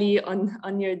 Kylie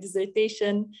on your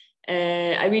dissertation.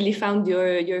 I really found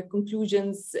your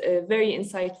conclusions very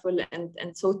insightful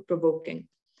and thought-provoking.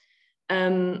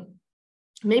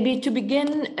 Maybe to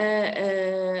begin,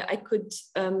 I could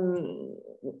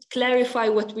clarify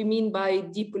what we mean by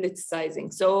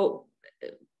depoliticizing. So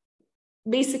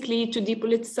basically, to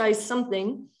depoliticize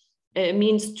something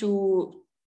means to,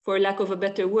 for lack of a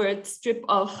better word, strip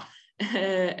off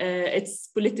its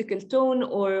political tone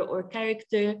or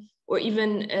character, or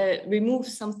even remove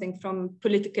something from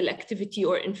political activity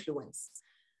or influence.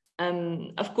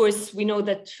 Of course, we know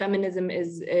that feminism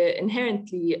is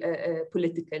inherently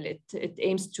political. It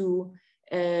aims to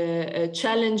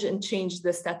challenge and change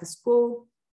the status quo,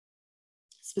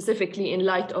 specifically in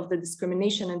light of the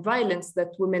discrimination and violence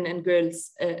that women and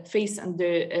girls face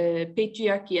under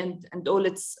patriarchy and all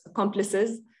its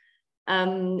accomplices.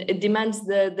 It demands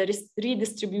the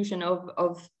redistribution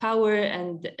of power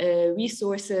and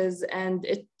resources, and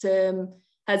it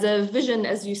has a vision,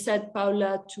 as you said,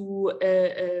 Paula,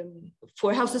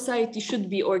 for how society should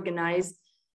be organized,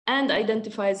 and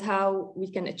identifies how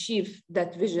we can achieve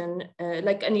that vision,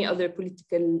 like any other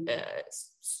political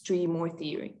stream or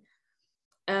theory.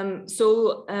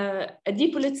 So a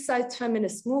depoliticized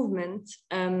feminist movement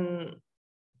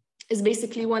is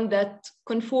basically one that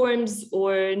conforms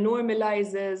or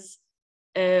normalizes,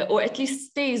 or at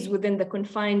least stays within the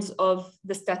confines of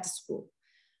the status quo.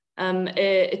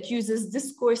 It uses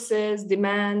discourses,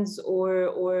 demands,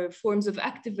 or forms of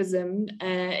activism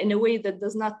in a way that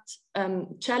does not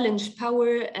challenge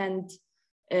power and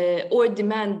or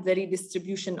demand the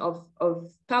redistribution of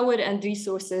power and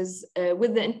resources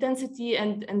with the intensity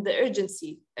and the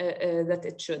urgency that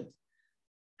it should.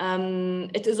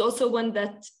 It is also one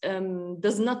that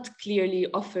does not clearly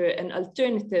offer an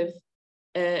alternative,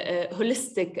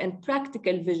 holistic and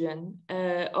practical vision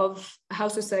of how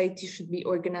society should be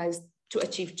organized to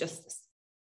achieve justice.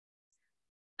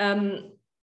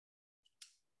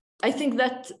 I think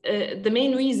that the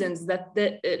main reasons that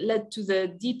led to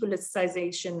the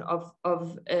depoliticization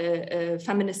of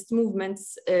feminist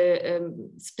movements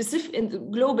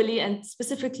globally and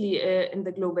specifically in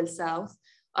the Global South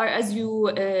are, as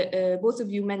you both of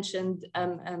you mentioned,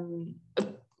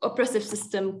 oppressive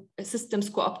systems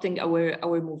co-opting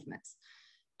our movements.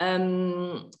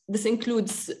 This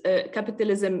includes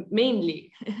capitalism,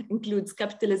 mainly includes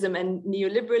capitalism and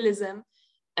neoliberalism,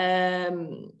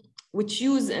 which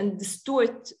use and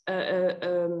distort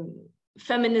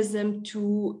feminism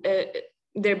to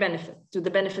their benefit, to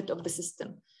the benefit of the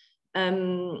system,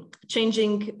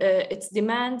 changing its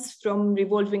demands from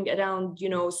revolving around,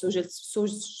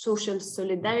 social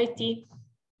solidarity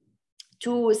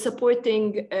to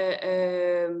supporting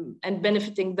and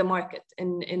benefiting the market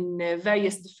in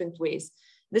various different ways.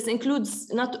 This includes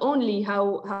not only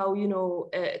how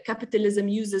capitalism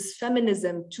uses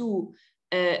feminism to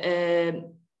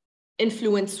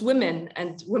influence women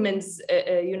and women's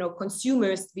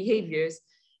consumers' behaviors.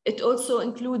 It also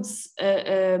includes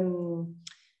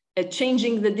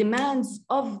changing the demands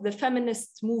of the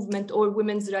feminist movement or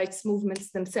women's rights movements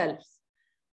themselves.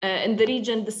 In the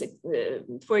region, this,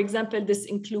 for example, this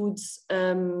includes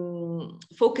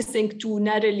focusing too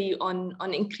narrowly on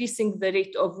increasing the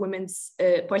rate of women's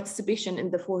participation in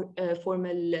the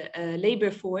formal labor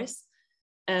force,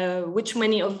 which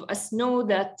many of us know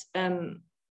that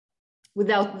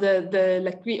without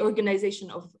the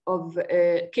reorganization of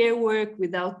care work,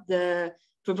 without the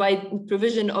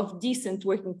provision of decent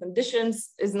working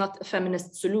conditions, is not a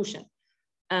feminist solution.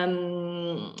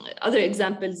 Other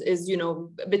examples is,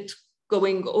 a bit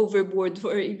going overboard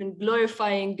for even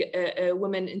glorifying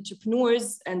women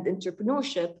entrepreneurs and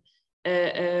entrepreneurship,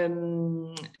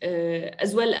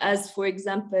 as well as, for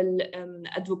example,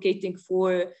 advocating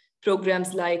for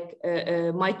programs like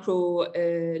micro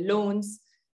loans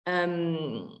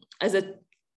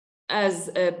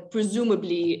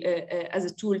presumably as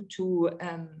a tool to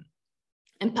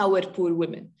empower poor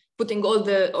women, putting all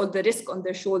the risk on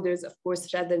their shoulders, of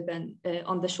course, rather than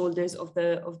on the shoulders of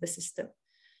the system.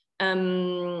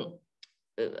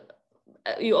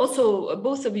 You also,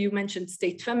 both of you mentioned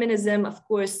state feminism. Of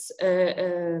course,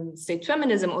 state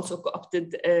feminism also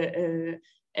co-opted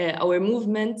our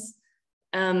movements.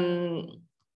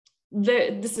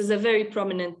 This is a very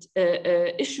prominent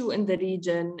issue in the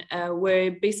region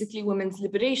where basically women's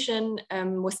liberation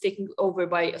was taken over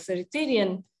by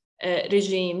authoritarian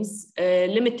regimes,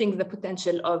 limiting the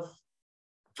potential of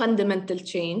fundamental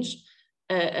change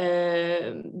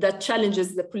that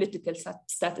challenges the political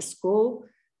status quo.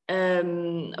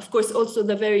 Of course, also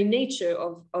the very nature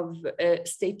of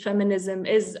state feminism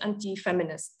is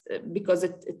anti-feminist because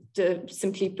it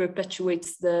simply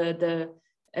perpetuates the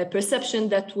perception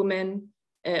that women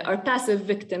are passive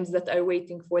victims that are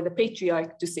waiting for the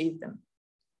patriarch to save them.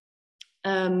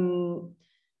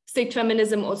 State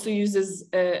feminism also uses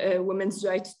women's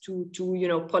rights to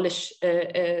polish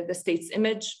the state's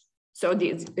image.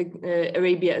 Saudi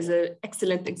Arabia is an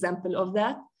excellent example of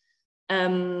that.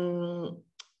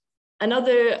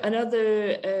 Another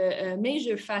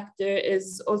major factor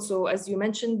is also, as you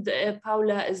mentioned,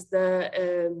 Paula, is the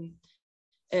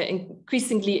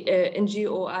increasingly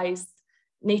NGOized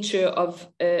nature of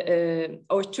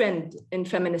or trend in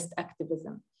feminist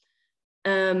activism.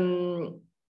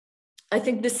 I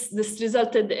think this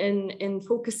resulted in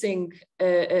focusing,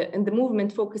 in the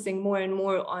movement focusing more and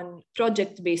more on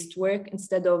project-based work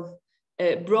instead of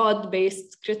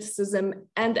broad-based criticism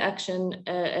and action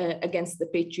against the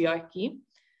patriarchy.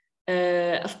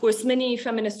 Of course, many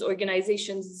feminist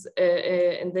organizations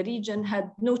in the region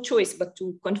had no choice but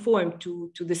to conform to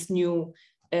this new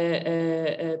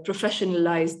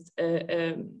professionalized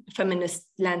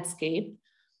feminist landscape.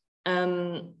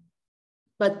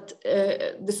 But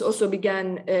this also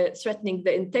began threatening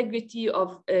the integrity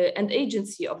of and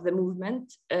agency of the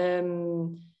movement.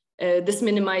 This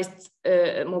minimized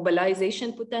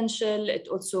mobilization potential. It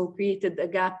also created a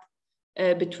gap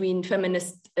between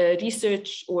feminist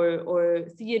research or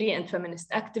theory and feminist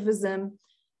activism.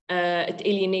 It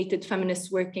alienated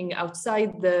feminists working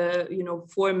outside the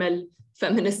formal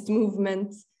feminist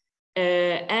movement.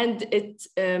 And it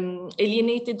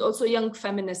alienated also young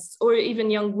feminists or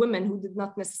even young women who did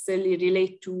not necessarily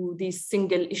relate to these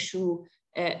single issue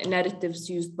narratives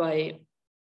used by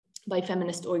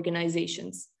feminist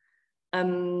organizations.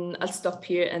 I'll stop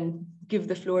here and give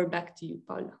the floor back to you,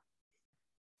 Paula.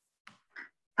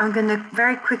 I'm going to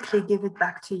very quickly give it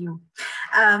back to you,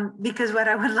 because what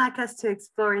I would like us to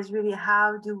explore is really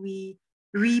how do we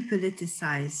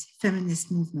repoliticize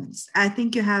feminist movements. I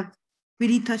think you have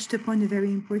really touched upon a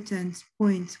very important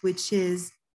point, which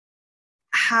is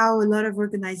how a lot of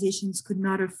organizations could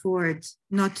not afford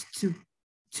not to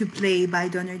play by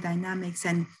donor dynamics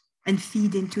and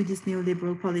feed into these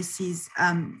neoliberal policies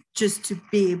just to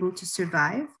be able to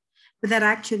survive. But that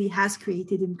actually has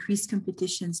created increased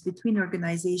competitions between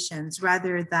organizations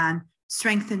rather than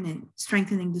strengthening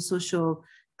the social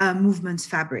movement's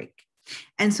fabric.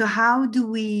 And so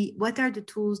what are the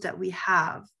tools that we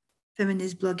have?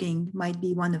 Feminist blogging might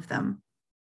be one of them,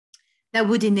 that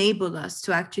would enable us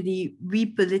to actually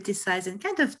repoliticize and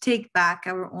kind of take back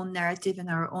our own narrative and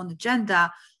our own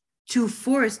agenda to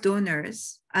force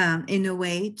donors in a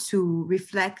way to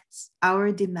reflect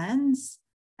our demands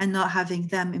and not having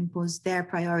them impose their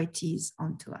priorities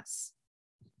onto us.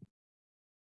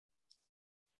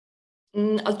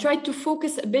 I'll try to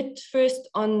focus a bit first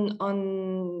on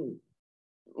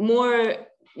more,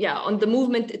 on the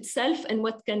movement itself and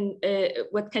what can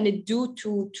it do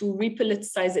to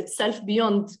repoliticize itself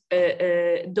beyond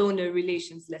donor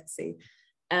relations, let's say.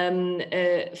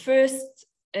 First,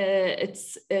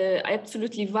 it's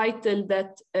absolutely vital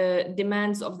that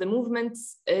demands of the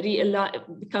movements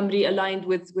become realigned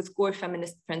with core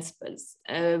feminist principles.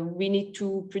 We need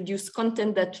to produce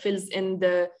content that fills in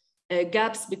the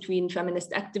gaps between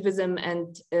feminist activism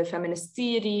and feminist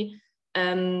theory.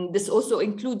 This also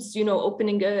includes,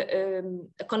 opening a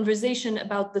conversation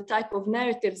about the type of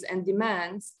narratives and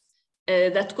demands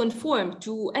that conform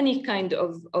to any kind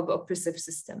of oppressive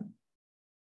system.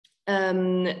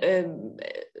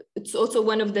 It's also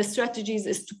one of the strategies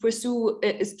is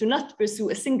to not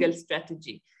pursue a single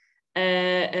strategy.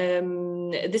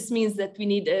 This means that we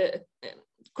need a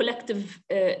collective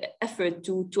effort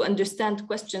to understand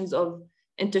questions of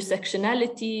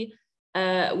intersectionality,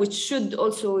 which should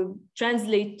also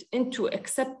translate into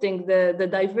accepting the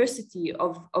diversity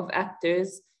of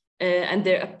actors and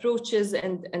their approaches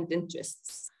and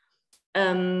interests.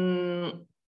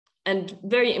 And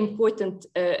very important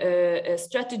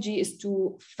strategy is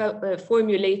to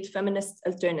formulate feminist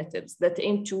alternatives that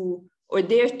aim to, or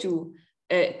dare to,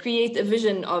 create a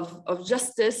vision of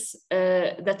justice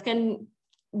that can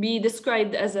be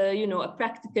described as a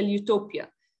practical utopia.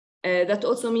 That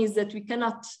also means that we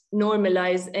cannot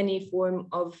normalize any form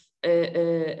of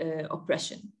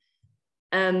oppression.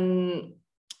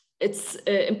 It's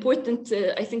important,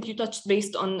 I think you touched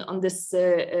based on this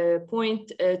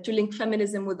point, to link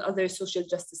feminism with other social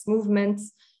justice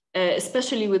movements,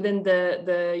 especially within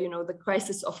the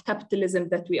crisis of capitalism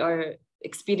that we are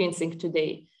experiencing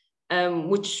today,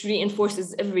 which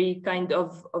reinforces every kind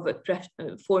of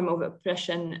form of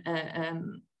oppression,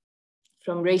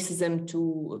 from racism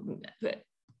to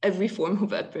every form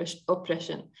of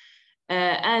oppression.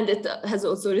 And it has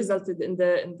also resulted in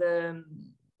the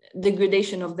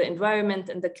degradation of the environment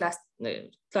and the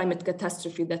climate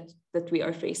catastrophe that we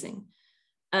are facing.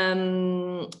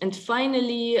 And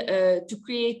finally, to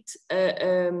create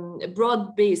a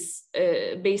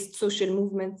broad-based social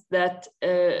movement that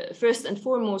first and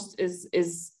foremost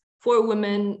is for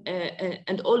women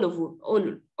and all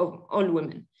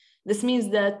women. This means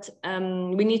that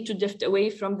we need to drift away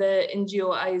from the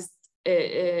NGOized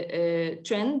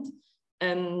trend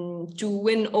to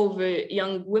win over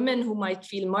young women who might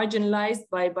feel marginalized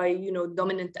by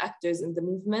dominant actors in the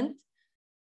movement.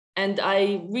 And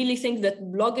I really think that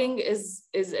blogging is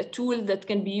a tool that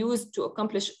can be used to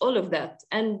accomplish all of that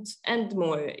and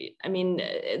more. I mean,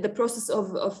 the process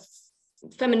of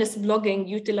feminist blogging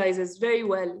utilizes very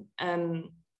well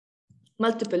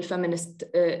multiple feminist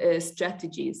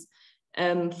strategies,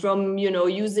 from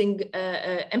using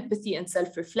empathy and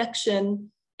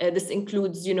self-reflection. This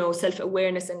includes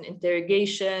self-awareness and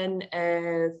interrogation,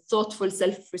 thoughtful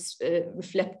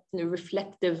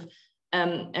reflective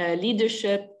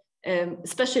leadership,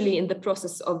 especially in the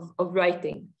process of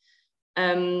writing.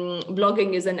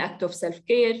 Blogging is an act of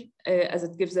self-care, as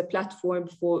it gives a platform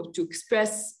to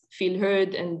express, feel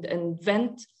heard, and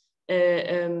vent.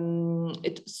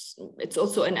 It's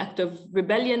also an act of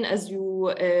rebellion, as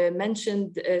you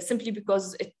mentioned, simply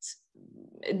because it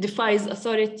defies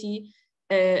authority,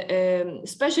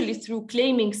 especially through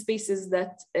claiming spaces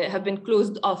that have been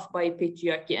closed off by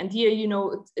patriarchy. And here,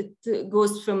 it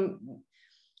goes from,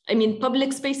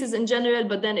 public spaces in general,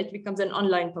 but then it becomes an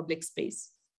online public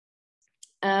space.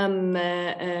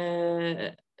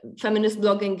 feminist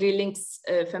blogging relinks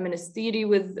feminist theory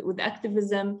with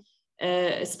activism,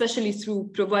 especially through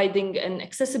providing an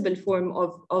accessible form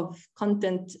of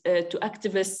content to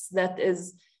activists that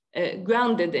is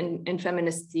grounded in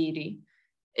feminist theory.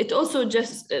 It also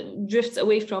just drifts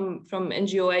away from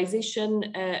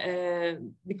NGOization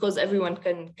because everyone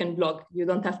can blog. You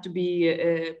don't have to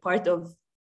be part of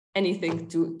anything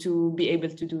to be able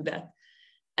to do that.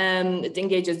 It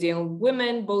engages young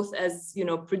women, both as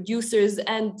producers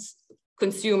and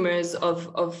consumers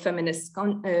of feminist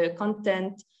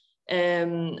content.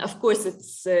 Of course,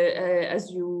 it's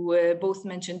as you both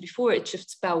mentioned before, it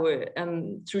shifts power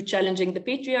through challenging the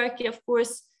patriarchy, of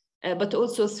course, but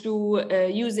also through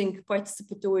using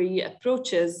participatory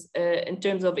approaches in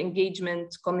terms of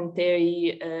engagement,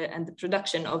 commentary, and the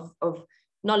production of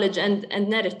knowledge and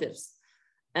narratives.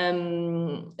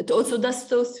 It also does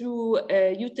so through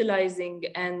utilizing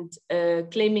and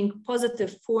claiming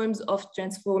positive forms of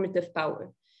transformative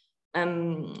power.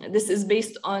 This is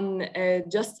based on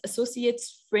Just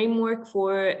Associates' framework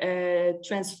for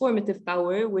transformative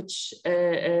power, which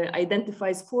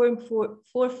identifies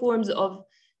four forms of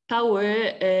power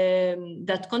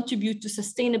that contribute to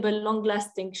sustainable,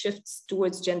 long-lasting shifts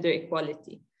towards gender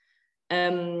equality.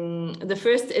 The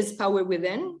first is power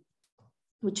within,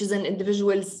 which is an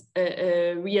individual's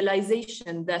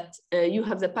realization that you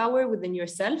have the power within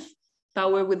yourself,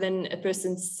 power within a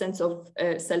person's sense of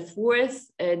self-worth,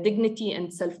 dignity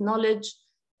and self-knowledge,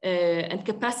 and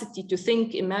capacity to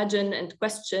think, imagine, and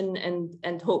question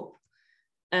and hope.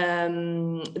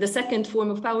 The second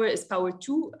form of power is power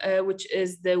to, which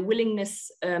is the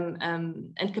willingness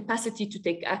and capacity to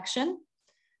take action.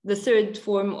 The third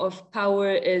form of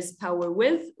power is power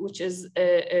with, which is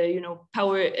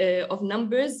power of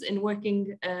numbers in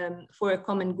working for a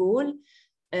common goal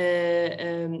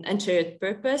and shared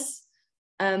purpose.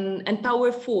 And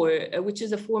power for, which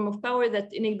is a form of power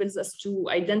that enables us to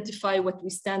identify what we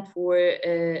stand for,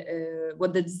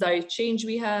 what the desired change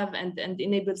we have, and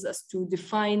enables us to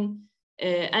define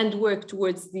and work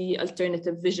towards the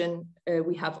alternative vision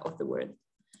we have of the world.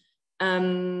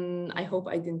 I hope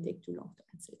I didn't take too long to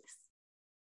answer this.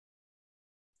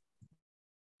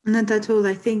 Not at all.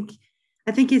 I think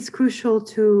it's crucial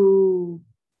to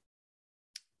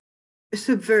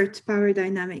subvert power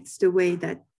dynamics the way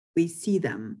that we see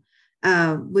them,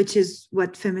 which is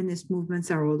what feminist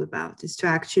movements are all about, is to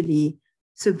actually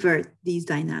subvert these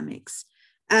dynamics.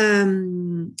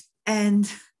 And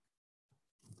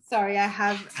sorry, I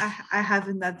have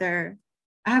another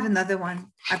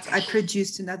one. I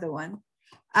produced another one.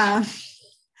 I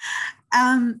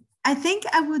think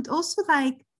I would also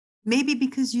like, maybe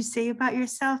because you say about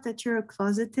yourself that you're a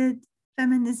closeted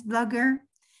feminist blogger,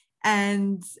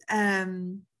 and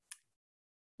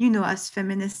us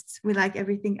feminists, we like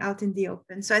everything out in the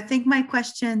open. So I think my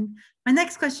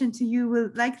next question to you will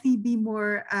likely be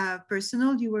more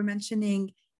personal. You were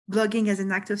mentioning blogging as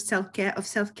an act of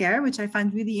self-care, which I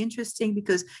find really interesting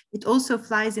because it also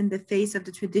flies in the face of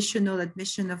the traditional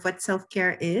admission of what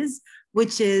self-care is,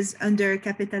 which is under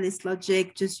capitalist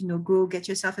logic, just go get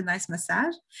yourself a nice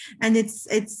massage. And it's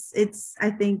I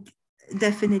think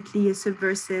definitely a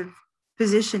subversive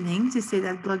positioning to say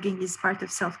that blogging is part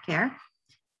of self-care.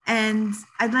 And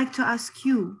I'd like to ask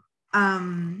you,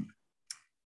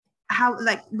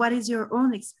 what is your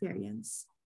own experience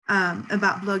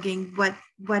about blogging? What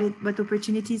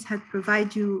opportunities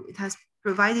it has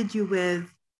provided you with,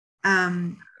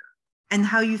 and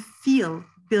how you feel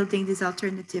building these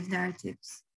alternative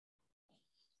narratives?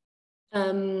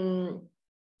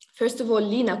 First of all,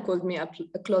 Lina called me a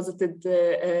closeted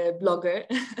blogger.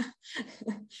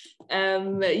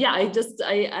 Yeah, I just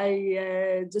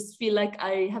feel like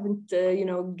I haven't,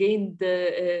 earned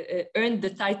the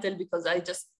title because I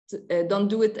just don't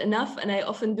do it enough, and I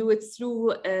often do it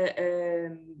through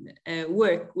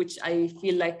work, which I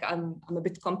feel like I'm a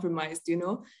bit compromised,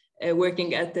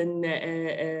 working at an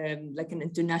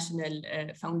international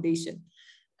foundation.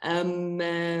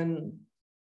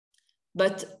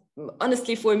 But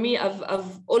honestly, for me,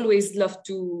 I've always loved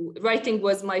to, writing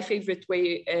was my favorite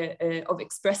way of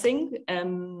expressing.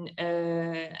 And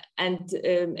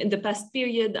in the past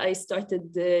period, I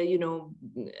started,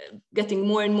 getting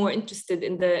more and more interested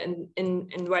in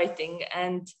writing.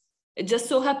 And it just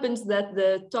so happens that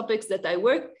the topics that I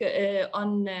work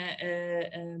on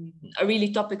are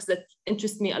really topics that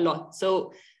interest me a lot.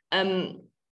 So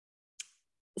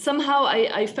somehow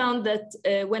I found that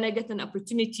when I get an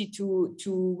opportunity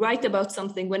to write about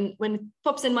something, when it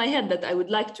pops in my head that I would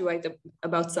like to write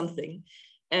about something,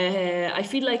 I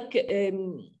feel like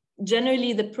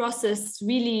generally the process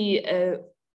really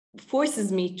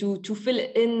forces me to fill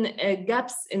in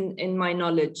gaps in my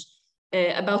knowledge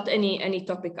about any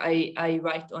topic I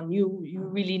write on. You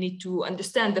really need to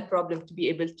understand the problem to be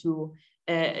able to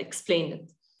explain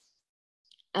it.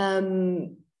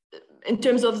 In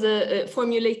terms of the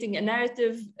formulating a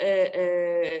narrative,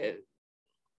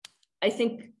 I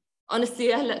think,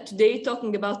 honestly, today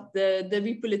talking about the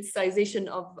repoliticization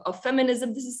of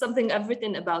feminism, this is something I've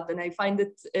written about, and I find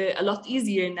it a lot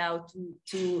easier now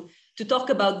to talk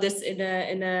about this in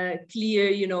a clear,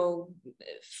 you know,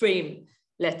 frame,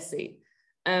 let's say.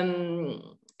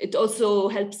 It also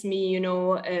helps me, you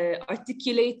know,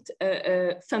 articulate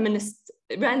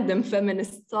random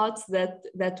feminist thoughts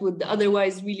that would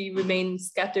otherwise really remain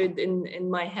scattered in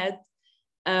my head.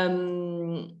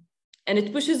 And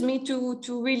it pushes me to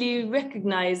really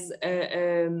recognize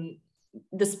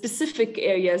the specific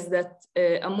areas that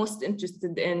I'm most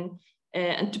interested in,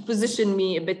 and to position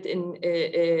me a bit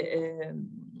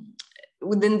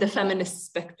within the feminist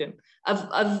spectrum.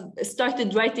 I've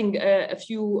started writing a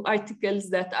few articles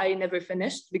that I never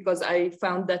finished because I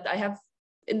found that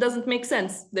it doesn't make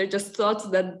sense. They're just thoughts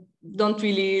that don't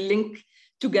really link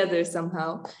together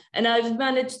somehow. And I've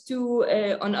managed to,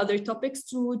 on other topics,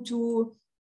 to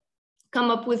come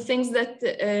up with things that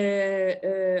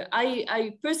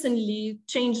I personally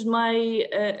changed my,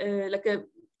 like a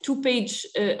 2-page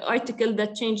article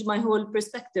that changed my whole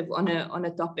perspective on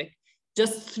a topic,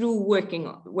 just through working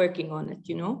on it,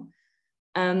 you know?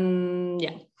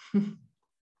 Yeah.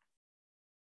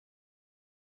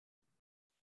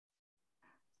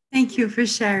 Thank you for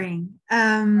sharing.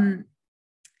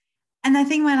 And I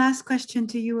think my last question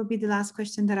to you will be the last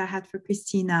question that I had for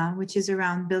Christina, which is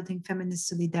around building feminist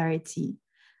solidarity.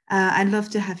 I'd love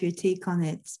to have your take on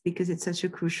it because it's such a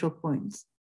crucial point.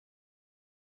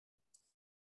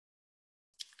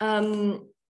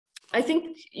 I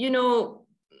think, you know,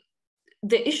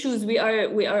 the issues we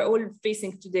are all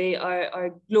facing today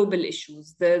are global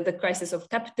issues. The crisis of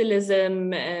capitalism,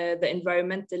 the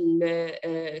environmental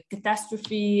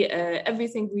catastrophe,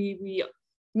 everything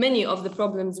many of the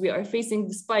problems we are facing,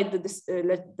 despite the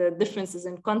differences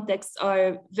in context,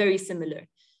 are very similar.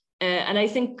 And I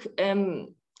think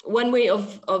one way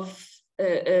of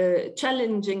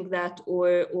challenging that,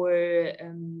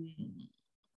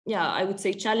 yeah, I would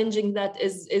say challenging that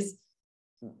is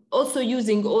also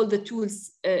using all the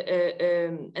tools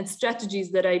and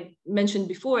strategies that I mentioned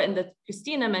before and that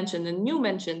Christina mentioned and you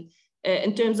mentioned,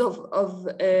 in terms of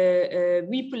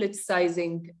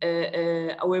repoliticizing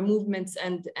our movements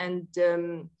and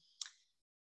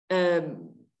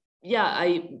yeah,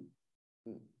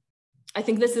 I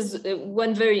think this is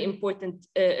one very important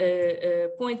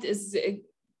point is,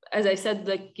 as I said,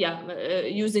 like, yeah,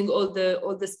 using all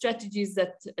the strategies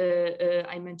that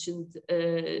I mentioned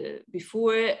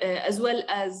before, as well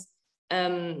as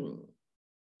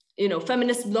you know,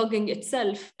 feminist blogging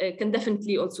itself can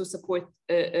definitely also support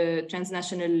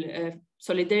transnational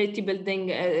solidarity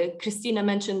building. Christina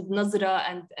mentioned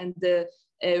Nazra and the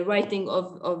writing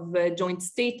of joint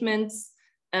statements.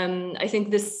 I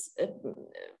think this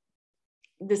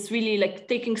really, like,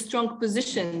 taking strong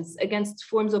positions against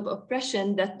forms of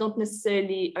oppression that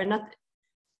are not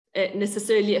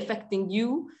necessarily affecting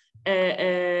you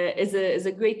is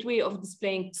a great way of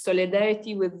displaying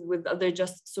solidarity with other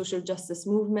social justice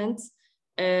movements.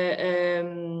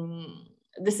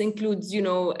 This includes, you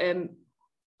know,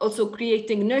 also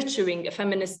nurturing a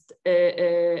feminist,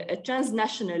 a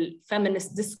transnational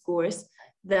feminist discourse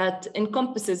that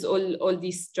encompasses all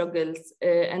these struggles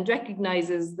and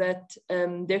recognizes that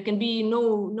there can be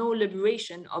no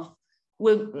liberation of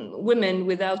women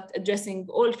without addressing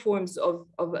all forms of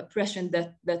oppression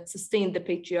that sustain the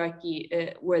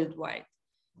patriarchy worldwide.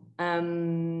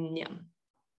 Yeah.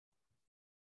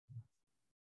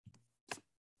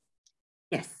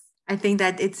 Yes, I think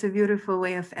that it's a beautiful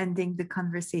way of ending the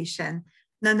conversation.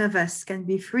 None of us can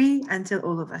be free until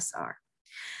all of us are.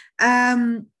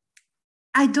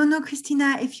 I don't know,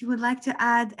 Christina, if you would like to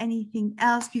add anything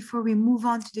else before we move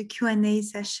on to the Q&A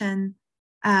session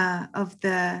of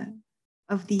the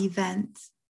event.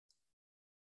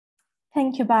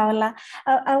 Thank you, Paola.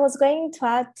 I was going to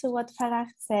add to what Farah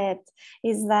said,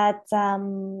 is that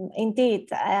indeed,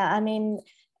 I mean,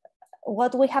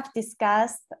 what we have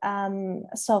discussed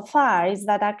so far is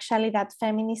that actually that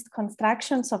feminist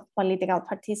constructions of political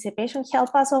participation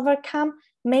help us overcome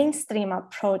mainstream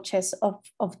approaches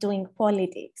of doing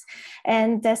politics.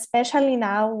 And especially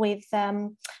now with,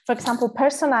 for example,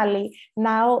 personally,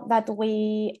 now that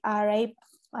we are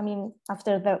I mean,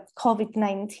 after the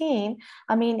COVID-19,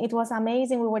 I mean, it was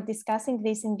amazing. We were discussing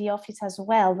this in the office as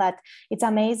well, that it's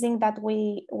amazing that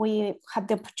we had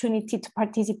the opportunity to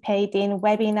participate in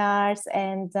webinars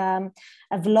and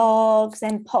vlogs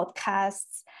and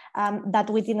podcasts that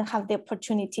we didn't have the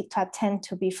opportunity to attend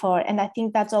to before. And I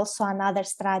think that's also another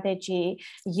strategy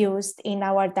used in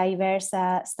our diverse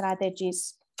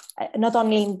strategies, not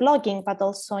only in blogging, but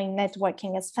also in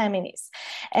networking as feminists.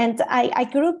 And I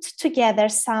grouped together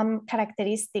some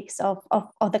characteristics of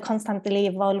the constantly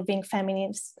evolving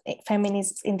feminists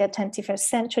in the 21st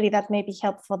century that may be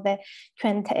helpful for the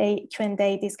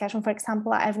Q&A discussion. For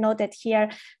example, I've noted here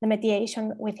the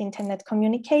mediation with internet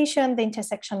communication, the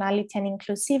intersectionality and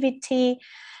inclusivity,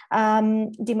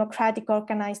 democratic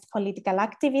organized political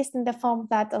activists in the form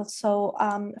that also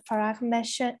Farah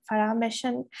mentioned,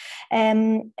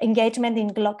 engagement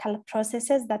in Glocal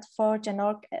processes that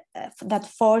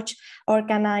forge,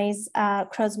 organize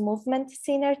cross-movement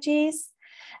synergies,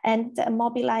 and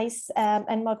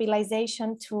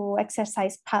mobilization to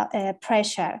exercise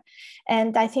pressure.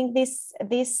 And I think this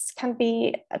could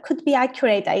be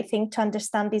accurate, I think, to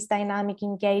understand this dynamic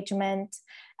engagement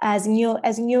as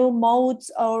new modes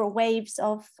or waves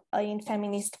of in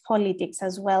feminist politics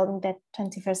as well in the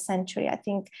 21st century. I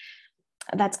think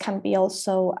that can be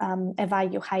also a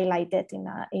value highlighted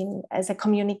as a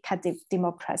communicative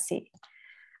democracy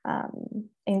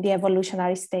in the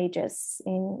evolutionary stages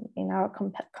in our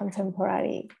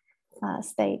contemporary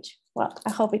stage. Well,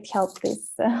 I hope it helped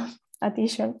this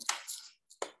addition.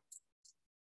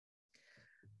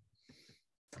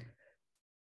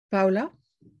 Paula?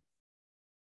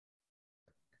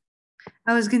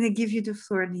 I was going to give you the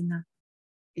floor, Lina.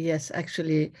 Yes,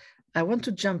 actually, I want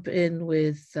to jump in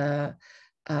with,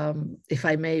 if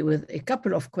I may, with a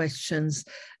couple of questions.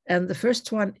 And the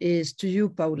first one is to you,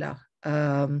 Paula,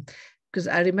 because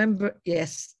I remember,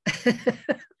 yes,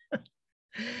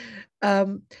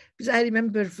 because I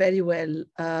remember very well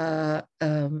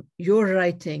your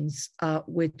writings,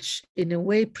 which in a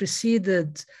way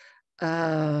preceded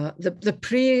the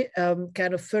pre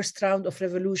kind of first round of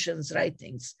revolutions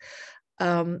writings.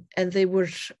 And they were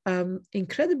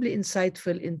incredibly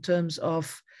insightful in terms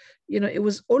of, you know, it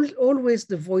was always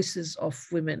the voices of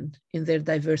women in their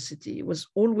diversity. It was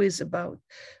always about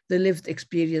the lived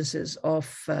experiences of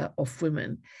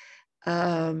women.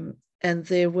 And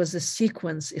there was a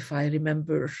sequence, if I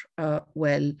remember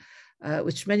well,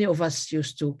 which many of us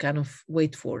used to kind of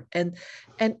wait for. And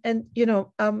you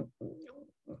know,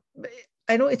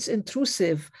 I know it's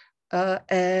intrusive,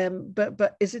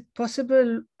 but is it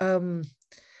possible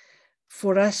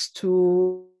for us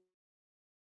to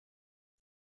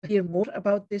hear more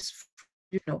about this?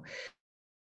 You know,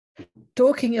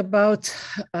 talking about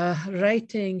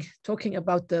writing, talking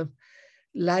about the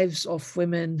lives of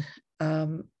women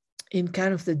in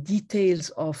kind of the details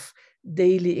of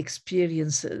daily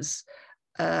experiences,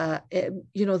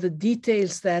 you know, the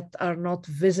details that are not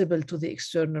visible to the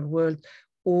external world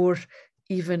or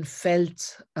even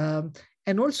felt,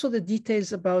 and also the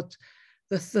details about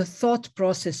the thought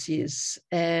processes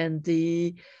and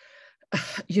the,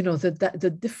 you know,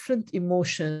 the different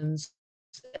emotions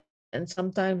and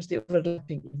sometimes the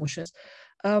overlapping emotions.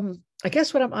 I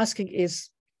guess what I'm asking is,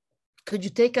 could you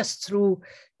take us through,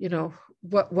 you know,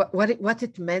 what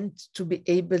it meant to be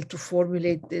able to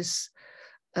formulate this?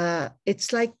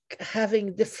 It's like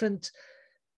having different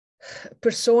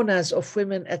personas of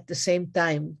women at the same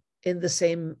time in the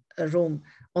same room,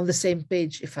 on the same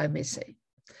page, if I may say.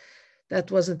 That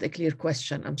wasn't a clear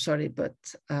question, I'm sorry, but...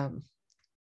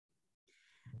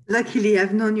 Luckily,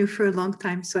 I've known you for a long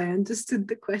time, so I understood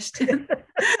the question.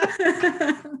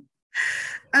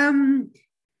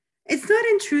 It's not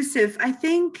intrusive. I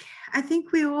think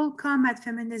we all come at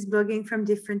feminist blogging from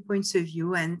different points of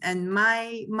view, and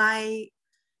my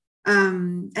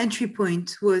entry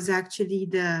point was actually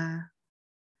the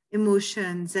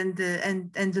emotions and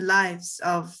the lives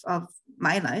of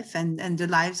my life and the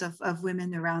lives of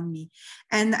women around me.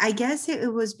 And I guess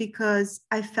it was because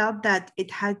I felt that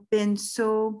it had been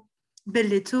so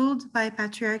belittled by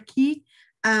patriarchy,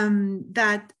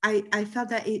 that I felt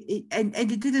that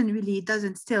it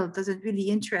doesn't really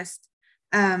interest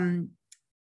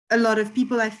a lot of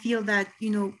people. I feel that, you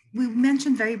know, we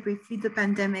mentioned very briefly the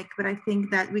pandemic, but I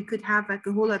think that we could have like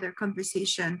a whole other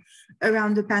conversation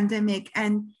around the pandemic.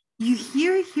 And you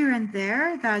hear here and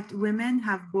there that women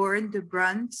have borne the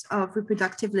brunt of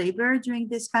reproductive labor during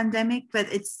this pandemic,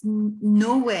 but it's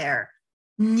nowhere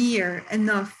near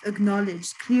enough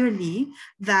acknowledged clearly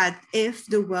that if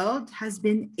the world has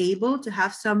been able to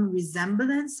have some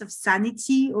resemblance of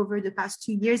sanity over the past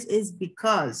 2 years is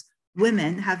because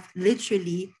women have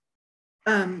literally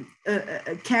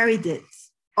carried it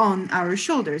on our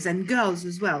shoulders, and girls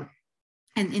as well.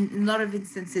 And in a lot of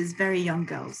instances, very young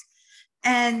girls.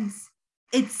 And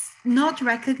it's not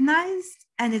recognized,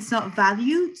 and it's not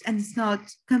valued, and it's not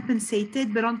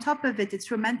compensated, but on top of it, it's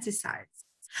romanticized.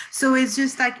 So it's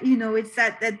just like, you know, it's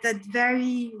that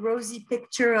very rosy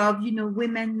picture of, you know,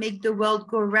 women make the world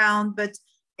go round, but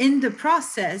in the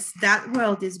process, that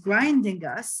world is grinding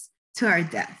us to our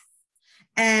death.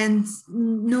 And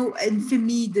and for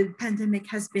me, the pandemic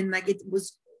has been like, it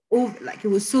was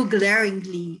so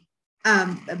glaringly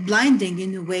blinding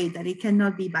in a way that it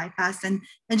cannot be bypassed. And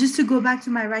just to go back to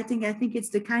my writing, I think it's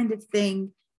the kind of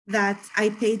thing that I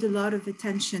paid a lot of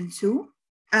attention to,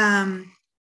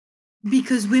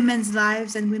 because women's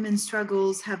lives and women's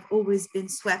struggles have always been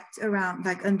swept around,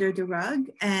 like under the rug.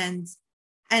 And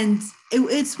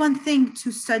it's one thing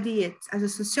to study it as a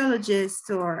sociologist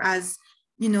or as,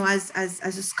 you know, as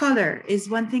a scholar, is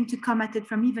one thing to come at it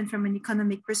from even from an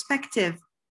economic perspective.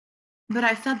 But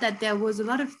I felt that there was a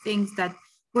lot of things that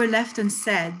were left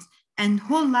unsaid, and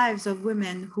whole lives of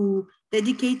women who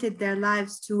dedicated their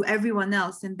lives to everyone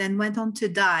else and then went on to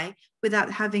die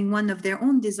without having one of their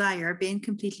own desire being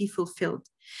completely fulfilled.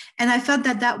 And I felt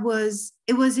that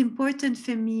it was important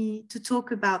for me to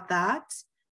talk about that,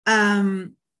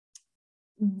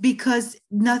 because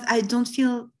I don't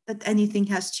feel that anything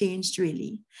has changed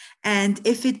really. And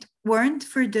if it weren't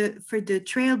for the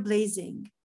trailblazing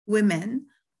women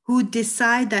who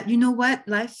decide that, you know what,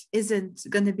 life isn't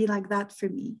going to be like that for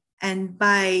me, and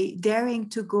by daring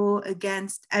to go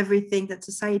against everything that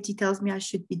society tells me I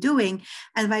should be doing,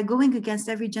 and by going against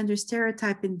every gender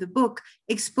stereotype in the book,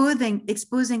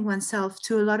 exposing oneself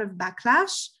to a lot of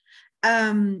backlash,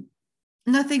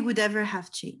 nothing would ever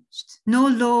have changed. No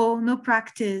law, no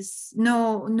practice,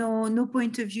 no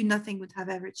point of view, nothing would have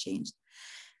ever changed.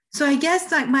 So I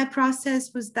guess like my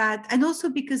process was that, and also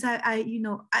because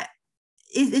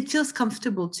it feels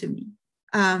comfortable to me.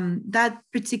 That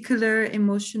particular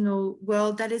emotional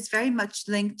world that is very much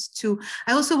linked to,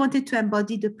 I also wanted to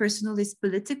embody the personal is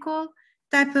political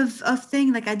type of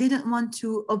thing. Like I didn't want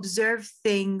to observe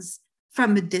things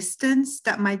from a distance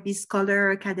that might be scholar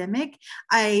or academic.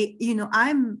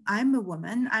 I'm a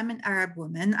woman, I'm an Arab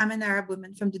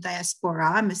woman from the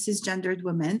diaspora, I'm a cisgendered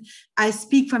woman. I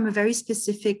speak from a very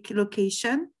specific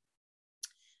location.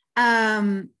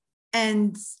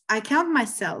 And I count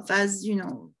myself as, you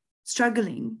know,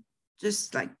 struggling,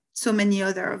 just like so many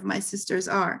other of my sisters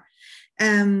are.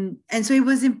 And so it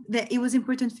was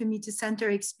important for me to center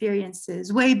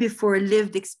experiences way before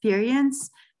lived experience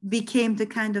became the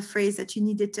kind of phrase that you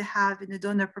needed to have in a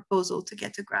donor proposal to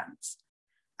get a grant.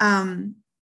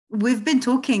 We've been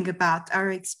talking about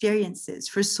our experiences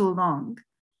for so long,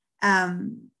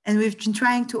 and we've been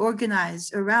trying to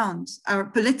organize around our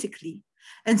politically.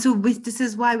 And so this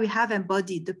is why we have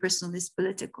embodied the personal is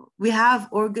political. We have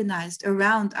organized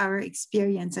around our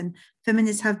experience, and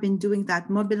feminists have been doing that,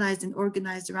 mobilized and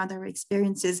organized around our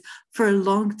experiences for a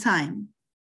long time.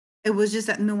 It was just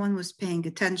that no one was paying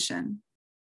attention.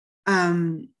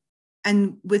 And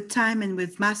with time and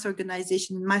with mass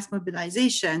organization and mass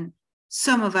mobilization,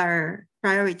 some of our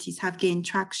priorities have gained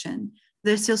traction.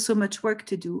 There's still so much work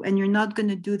to do, and you're not going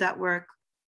to do that work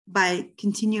by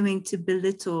continuing to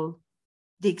belittle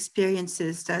the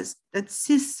experiences that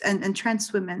cis and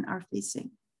trans women are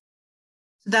facing.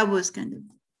 So that was kind of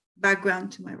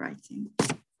background to my writing.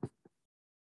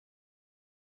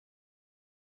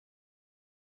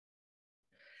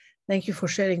 Thank you for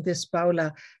sharing this,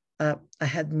 Paula. I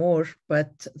had more,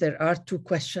 but there are 2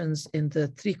 questions in the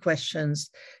 3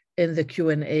 questions in the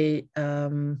Q&A.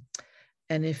 And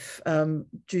if,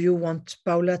 do you want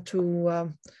Paula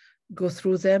to go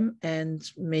through them, and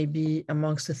maybe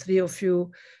amongst the 3 of you,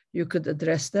 you could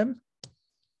address them?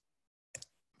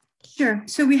 Sure.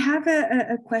 So we have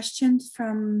a question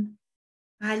from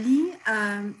Ali,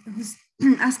 who's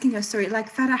asking us,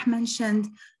 like Farah mentioned,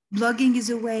 blogging is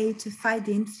a way to fight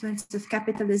the influence of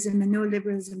capitalism and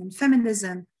neoliberalism and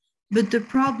feminism. But the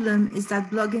problem is that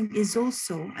blogging is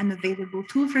also an available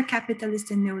tool for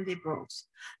capitalists and neoliberals.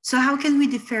 So how can we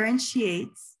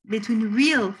differentiate between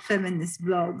real feminist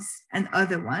blogs and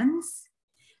other ones?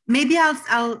 Maybe I'll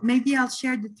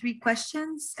share the 3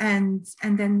 questions, and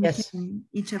then yes,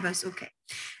 each of us. Okay.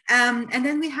 And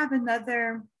then we have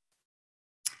another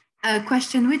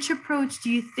question. Which approach do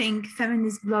you think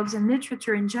feminist blogs and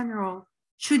literature in general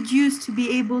should use to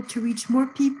be able to reach more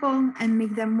people and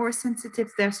make them more sensitive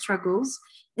to their struggles,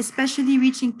 especially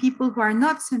reaching people who are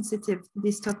not sensitive to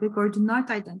this topic or do not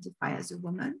identify as a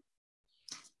woman?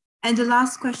 And the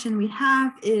last question we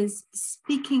have is,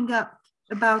 speaking up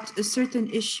about a certain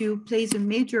issue plays a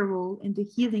major role in the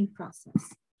healing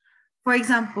process. For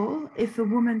example, if a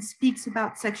woman speaks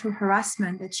about sexual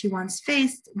harassment that she once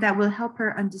faced, that will help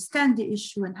her understand the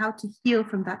issue and how to heal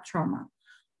from that trauma.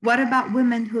 What about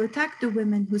women who attack the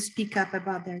women who speak up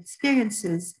about their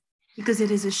experiences because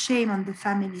it is a shame on the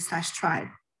family/tribe?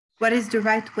 What is the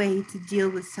right way to deal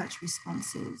with such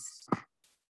responses?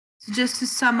 So just to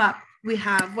sum up, we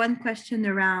have one question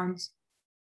around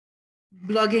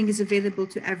blogging is available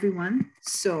to everyone.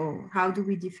 So how do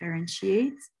we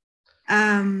differentiate?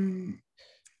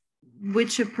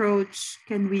 Which approach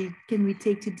can we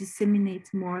take to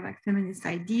disseminate more like feminist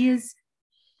ideas?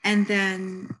 And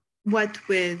then what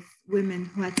with women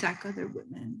who attack other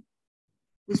women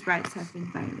whose rights have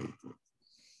been violated?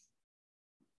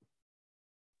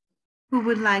 Who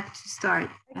would like to start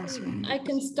answering? I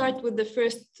can start with the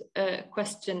first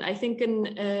question. I think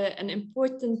an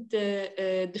important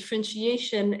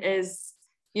differentiation is,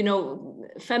 you know,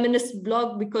 feminist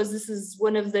blog, because this is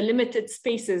one of the limited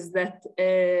spaces that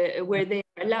where they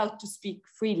are allowed to speak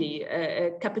freely.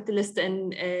 Capitalists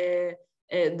and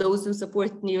those who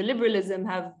support neoliberalism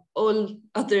have all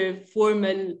other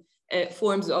formal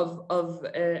forms of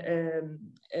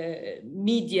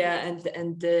media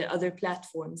and other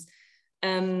platforms.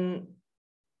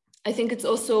 I think it's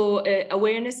also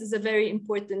awareness is a very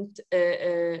important,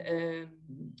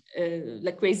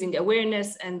 like raising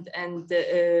awareness and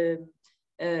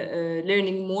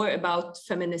learning more about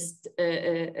feminist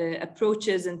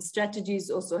approaches and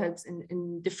strategies also helps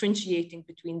in differentiating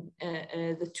between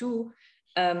the two.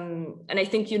 And I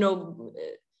think, you know,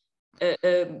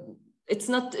 it's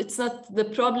not the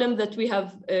problem that we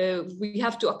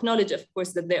have to acknowledge, of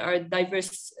course, that there are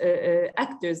diverse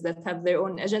actors that have their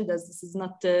own agendas. This is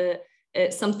not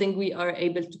something we are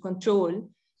able to control.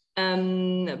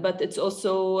 But it's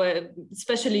also,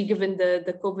 especially given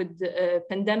the COVID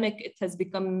pandemic, it has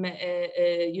become,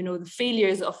 you know, the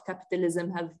failures of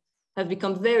capitalism have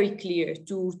become very clear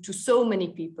to so many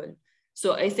people.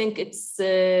 So I think it's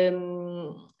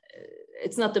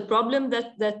not a problem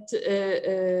that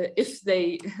if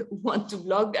they want to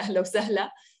blog, ahla wa sahla,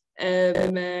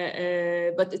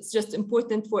 but it's just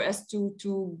important for us to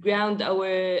ground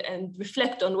and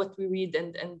reflect on what we read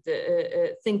and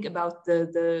think about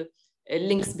the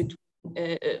links between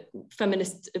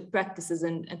feminist practices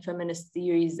and feminist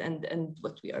theories and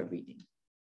what we are reading.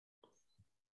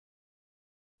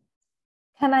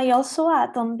 Can I also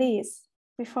add on this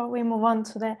before we move on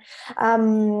to the,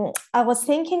 I was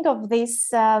thinking of this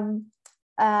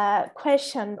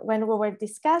question when we were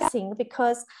discussing,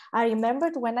 because I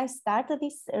remembered when I started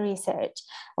this research,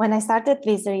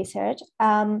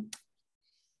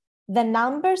 the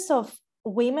numbers of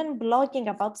women blogging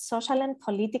about social and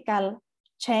political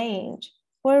change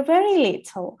were very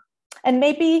little. And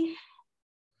maybe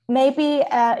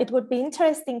it would be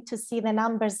interesting to see the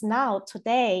numbers now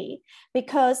today,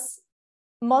 because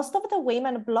most of the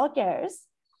women bloggers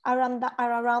are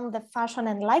around the fashion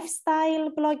and lifestyle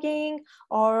blogging,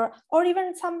 or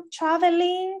even some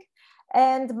traveling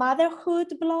and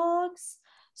motherhood blogs.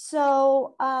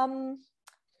 So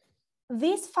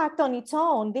this fact on its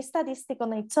own, this statistic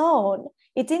on its own,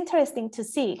 it's interesting to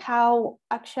see how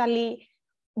actually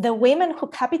the women who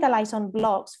capitalize on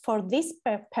blogs for these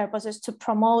purposes, to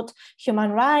promote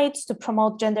human rights, to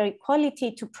promote gender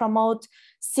equality, to promote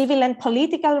civil and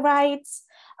political rights,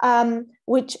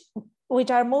 which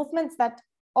are movements that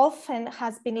often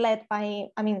has been led by,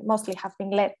 mostly have been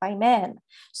led by men.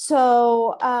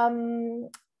 So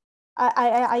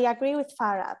I agree with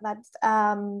Farah that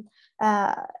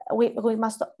we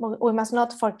must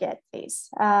not forget this,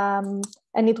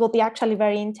 and it will be actually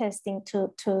very interesting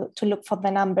to look for the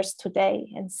numbers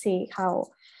today and see how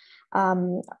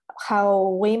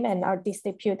women are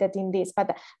distributed in this.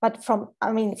 But from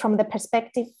the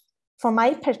perspective. From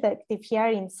my perspective here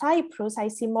in Cyprus, I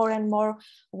see more and more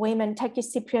women,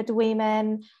 Turkish Cypriot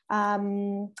women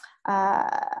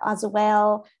as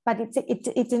well. But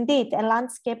it's indeed a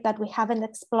landscape that we haven't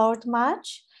explored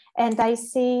much. And I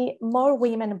see more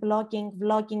women blogging,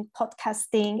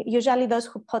 podcasting. Usually those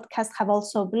who podcast have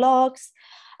also blogs.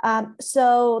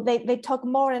 So they talk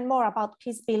more and more about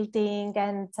peace building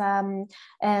and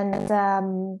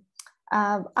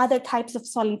other types of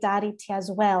solidarity as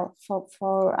well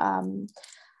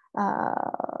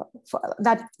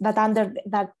that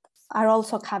are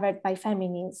also covered by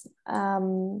feminism.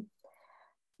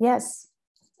 Yes.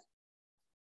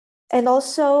 And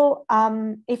also,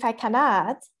 if I can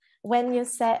add, when you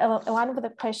said, one of the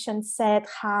questions said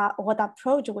what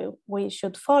approach we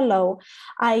should follow,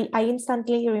 I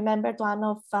instantly remembered one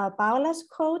of Paula's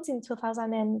quotes in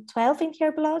 2012 in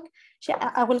her blog.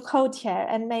 I will quote her,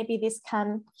 and maybe this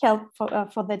can help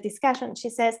for the discussion. She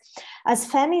says, as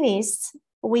feminists,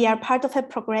 we are part of a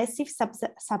progressive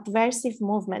subversive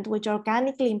movement, which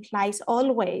organically implies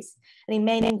always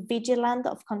remaining vigilant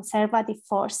of conservative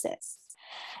forces.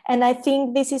 And I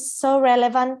think this is so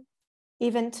relevant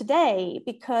even today,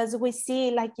 because we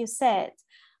see, like you said,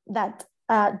 that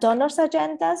donors'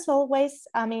 agendas always,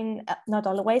 I mean, not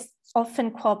always,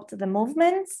 often co-opt the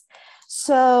movements.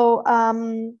 So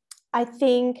I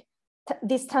think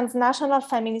this transnational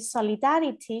feminist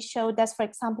solidarity showed us, for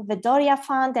example, the Doria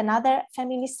Fund and other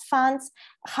feminist funds,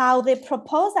 how they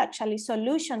propose actually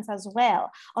solutions as well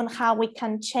on how we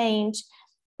can change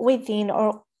within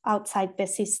or outside the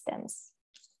systems.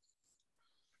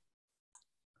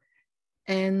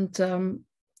 And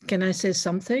can I say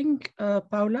something,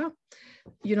 Paula?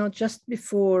 You know, just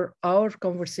before our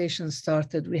conversation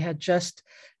started, we had just,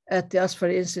 at the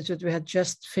Asfari Institute, we had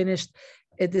just finished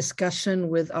a discussion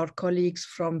with our colleagues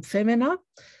from Femina,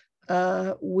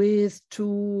 with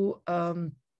two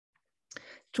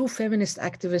feminist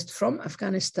activists from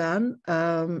Afghanistan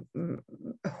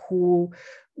who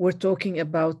were talking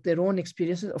about their own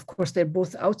experiences. Of course, they're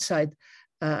both outside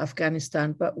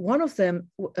Afghanistan, but one of them,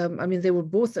 I mean, they were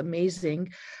both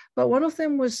amazing, but one of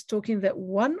them was talking that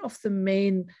one of the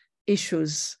main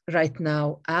issues right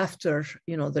now, after,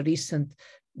 you know, the recent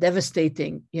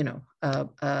devastating, you know,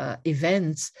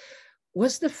 events,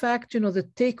 was the fact, you know, the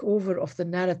takeover of the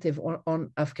narrative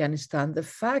on Afghanistan, the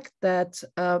fact that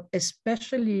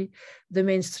especially the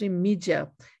mainstream media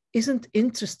isn't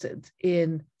interested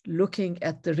in looking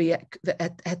at the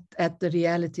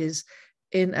realities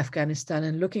in Afghanistan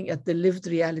and looking at the lived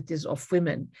realities of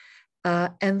women.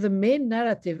 And the main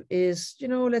narrative is, you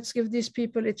know, let's give these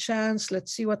people a chance,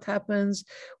 let's see what happens,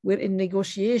 we're in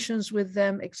negotiations with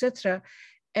them, etc.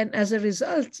 And as a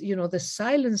result, you know, the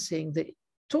silencing, the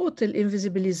total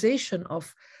invisibilization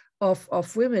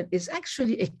of women is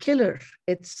actually a killer.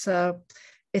 It's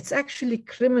actually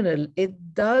criminal.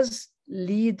 It does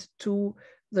lead to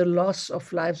the loss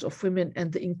of lives of women and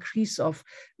the increase of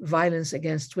violence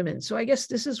against women. So I guess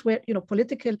this is where, you know,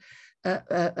 political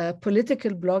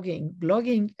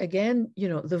blogging again, you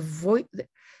know, the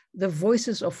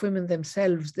voices of women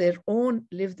themselves, their own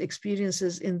lived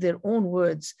experiences in their own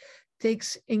words,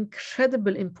 takes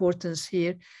incredible importance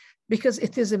here, because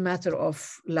it is a matter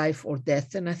of life or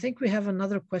death. And I think we have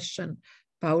another question,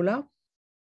 Paula.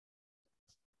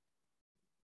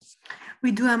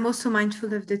 We do. I'm also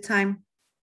mindful of the time.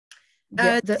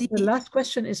 Yeah, the last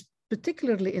question is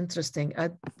particularly interesting.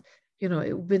 You know,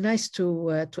 it would be nice to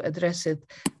address it,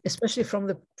 especially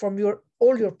from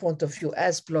all your point of view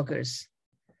as bloggers.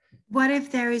 What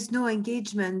if there is no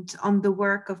engagement on the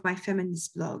work of my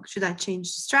feminist blog? Should I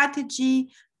change the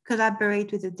strategy,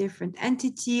 collaborate with a different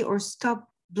entity, or stop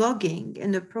blogging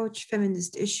and approach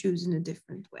feminist issues in a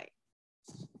different way?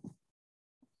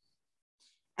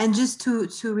 And just to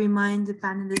remind the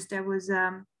panelists, there was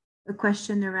a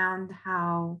question around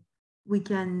how we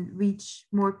can reach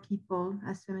more people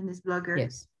as feminist bloggers.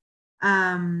 Yes.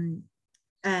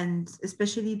 And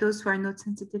especially those who are not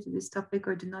sensitive to this topic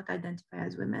or do not identify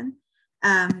as women.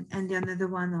 And the another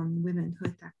one on women who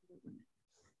attack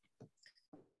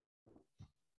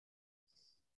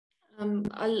women.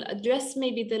 I'll address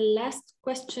maybe the last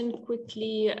question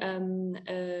quickly.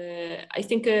 I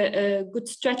think a good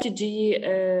strategy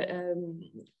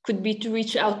could be to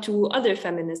reach out to other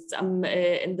feminists. In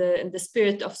the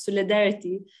spirit of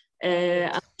solidarity.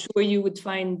 I'm sure you would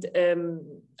find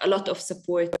a lot of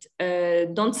support.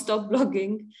 Don't stop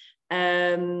blogging.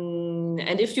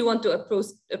 And if you want to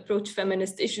approach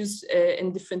feminist issues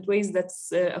in different ways,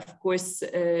 that's of course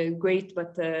great,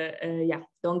 but yeah,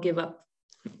 don't give up.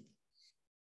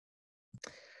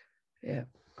 Yeah.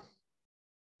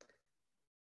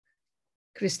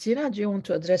 Christina, do you want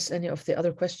to address any of the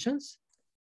other questions?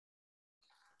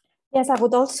 Yes, I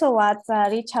would also add,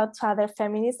 reach out to other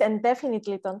feminists and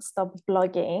definitely don't stop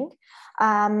blogging.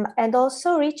 And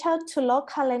also reach out to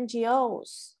local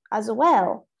NGOs as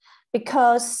well,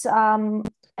 because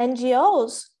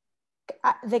NGOs,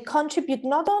 they contribute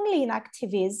not only in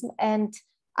activism and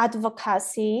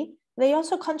advocacy, they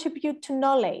also contribute to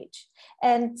knowledge.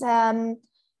 And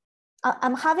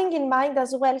I'm having in mind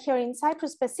as well here in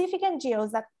Cyprus specific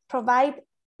NGOs that provide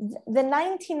the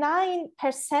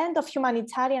 99% of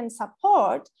humanitarian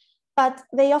support, but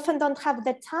they often don't have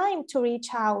the time to reach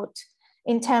out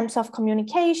in terms of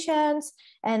communications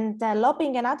and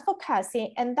lobbying and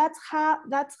advocacy. And that's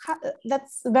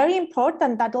very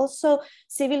important that also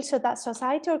civil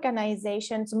society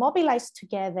organizations mobilize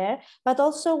together, but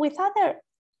also with other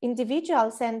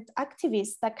individuals and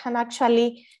activists that can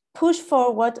actually push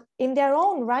forward in their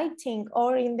own writing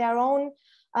or in their own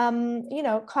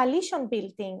coalition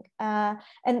building.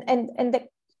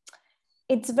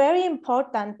 It's very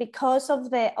important because of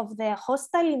the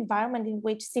hostile environment in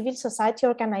which civil society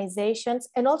organizations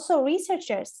and also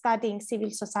researchers studying civil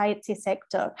society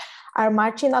sector are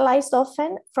marginalized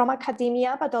often from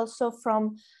academia, but also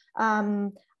from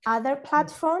other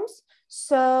platforms.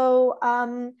 So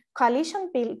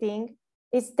coalition building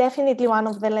is definitely one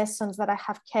of the lessons that I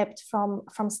have kept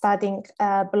from studying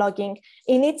blogging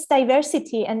in its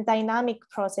diversity and dynamic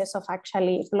process of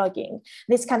actually blogging.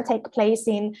 This can take place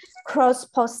in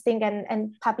cross-posting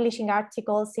and publishing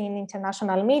articles in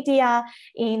international media,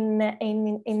 in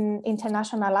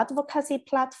international advocacy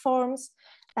platforms,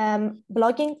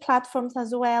 blogging platforms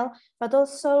as well, but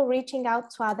also reaching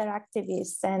out to other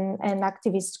activists and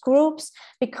activist groups,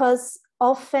 because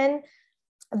often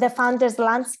the founders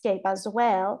landscape as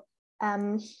well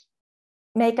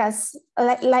make us,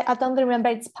 like I don't remember,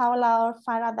 it's Paula or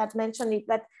Farah that mentioned it,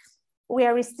 that we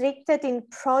are restricted in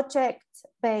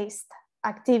project-based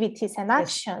activities and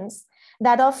actions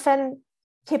that often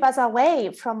keep us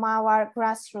away from our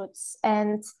grassroots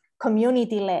and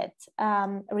community-led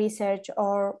research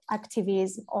or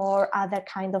activism or other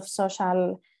kind of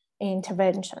social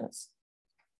interventions.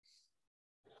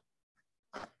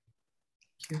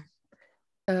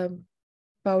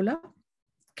 Paula,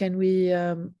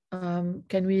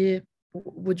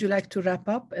 would you like to wrap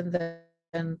up, and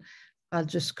then I'll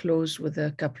just close with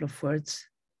a couple of words.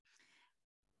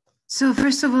 So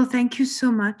first of all, thank you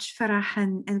so much, Farah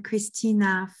and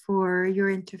Christina, for your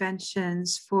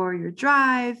interventions, for your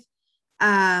drive,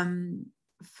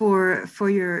 for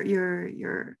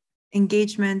your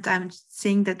engagement. I'm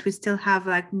saying that we still have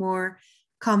like more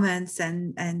comments,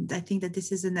 and I think that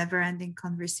this is a never-ending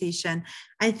conversation.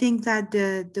 I think that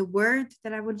the word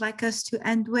that I would like us to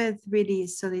end with really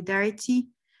is solidarity.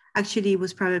 Actually, it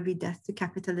was probably death to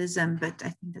capitalism, but I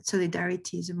think that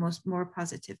solidarity is a more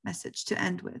positive message to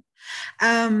end with.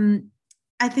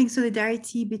 I think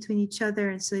solidarity between each other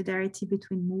and solidarity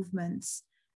between movements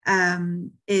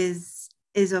is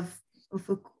of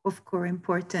core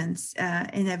importance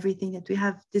in everything that we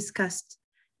have discussed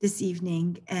this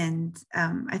evening. And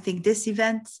I think this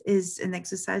event is an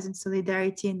exercise in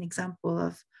solidarity, an example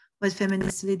of what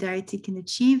feminist solidarity can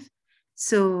achieve.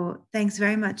 So thanks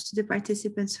very much to the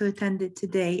participants who attended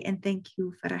today. And thank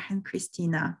you, Farah and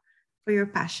Christina, for your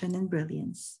passion and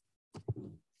brilliance.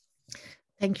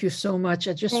 Thank you so much.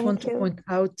 I just want to point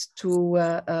out to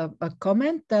a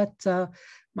comment that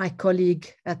my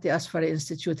colleague at the Asfari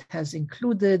Institute has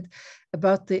included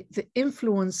about the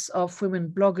influence of women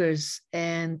bloggers.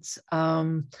 And,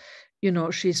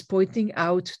 she's pointing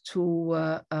out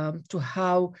to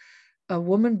how a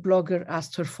woman blogger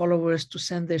asked her followers to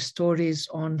send their stories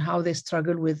on how they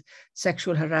struggle with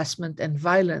sexual harassment and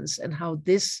violence, and how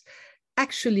this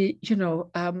actually,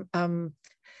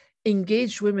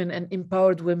 engaged women and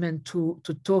empowered women to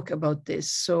talk about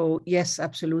this. So yes,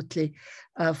 absolutely,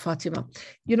 Fatima.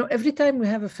 Every time we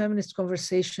have a feminist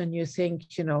conversation, you think,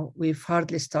 we've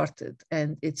hardly started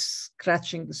and it's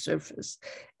scratching the surface.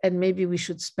 And maybe we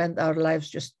should spend our lives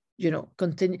just,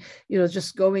 continue,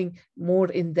 just going more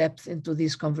in depth into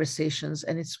these conversations.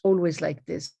 And it's always like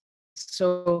this.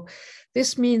 So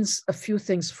this means a few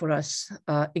things for us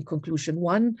in conclusion.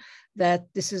 One, that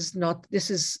this is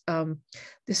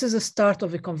a start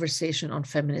of a conversation on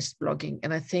feminist blogging.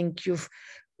 And I think you've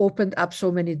opened up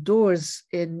so many doors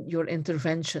in your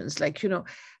interventions. Like,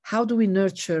 how do we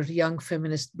nurture young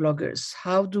feminist bloggers?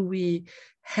 How do we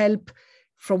help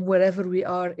from wherever we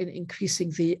are in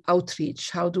increasing the outreach?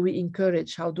 How do we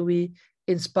encourage? How do we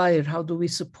inspire? How do we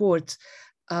support?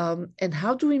 And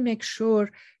how do we make sure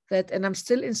that, and I'm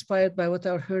still inspired by what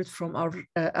I heard from our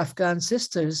Afghan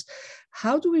sisters,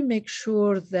 how do we make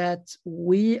sure that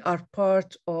we are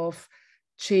part of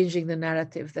changing the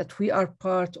narrative, that we are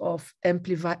part of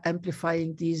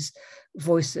amplifying these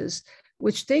voices?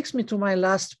 Which takes me to my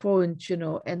last point,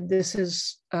 and this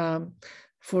is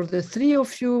for the three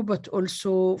of you, but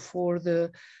also for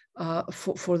the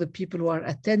people who are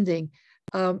attending.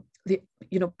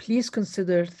 Please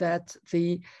consider that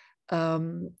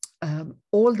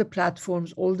all the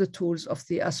platforms, all the tools of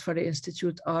the Asfari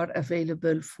Institute are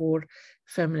available for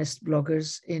feminist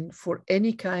bloggers for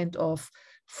any kind of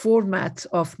format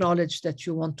of knowledge that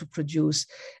you want to produce.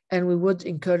 And we would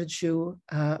encourage you,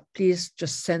 please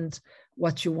just send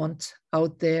what you want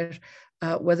out there,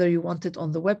 whether you want it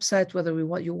on the website, whether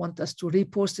you want us to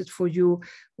repost it for you,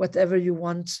 whatever you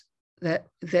want, that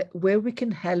where we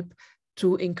can help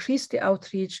to increase the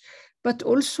outreach, but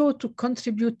also to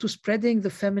contribute to spreading the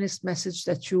feminist message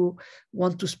that you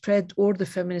want to spread, or the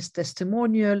feminist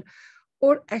testimonial,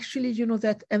 or actually,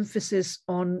 that emphasis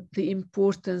on the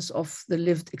importance of the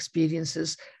lived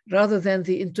experiences rather than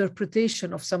the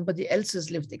interpretation of somebody else's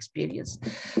lived experience.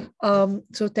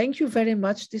 So thank you very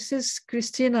much. This is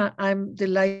Christina. I'm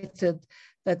delighted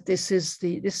that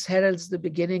this heralds the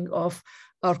beginning of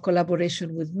our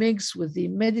collaboration with MIGS, with the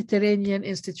Mediterranean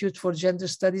Institute for Gender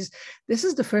Studies. This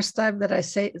is the first time that I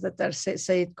say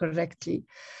it correctly.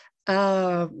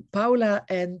 Paula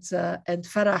and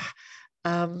Farah,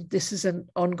 this is an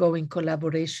ongoing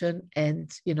collaboration,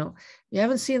 and you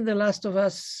haven't seen the last of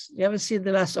us, you haven't seen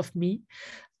the last of me,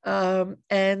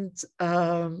 and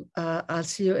I'll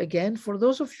see you again. For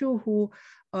those of you who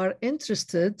are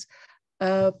interested,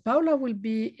 Paula will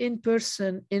be in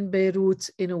person in Beirut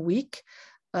in a week,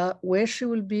 where she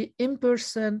will be in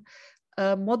person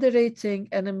moderating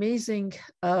an amazing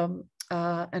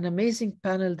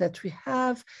panel that we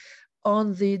have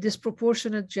on the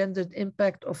disproportionate gendered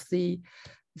impact of the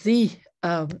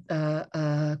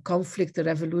conflict, the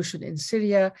revolution in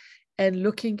Syria, and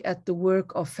looking at the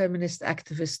work of feminist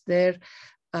activists there.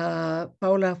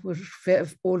 Paula, we're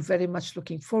all very much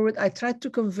looking forward. I tried to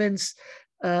convince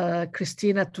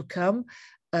Christina to come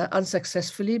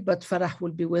unsuccessfully, but Farah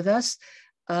will be with us.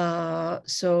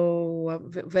 So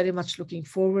very much looking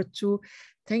forward to.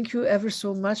 Thank you ever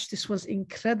so much. This was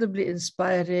incredibly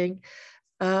inspiring.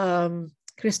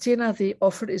 Christina, the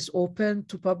offer is open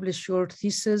to publish your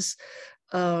thesis.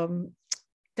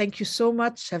 Thank you so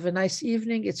much. Have a nice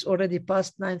evening. It's already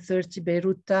past 9:30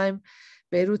 Beirut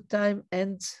time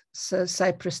and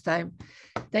Cyprus time.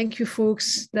 Thank you,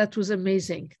 folks. That was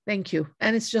amazing. Thank you.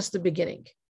 And it's just the beginning.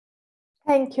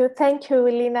 Thank you,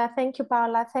 Elena. Thank you,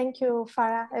 Paula. Thank you,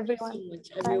 Farah, everyone. Thank you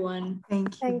so much, everyone. Thank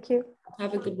you. Thank you.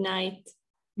 Have a good night.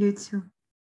 You too.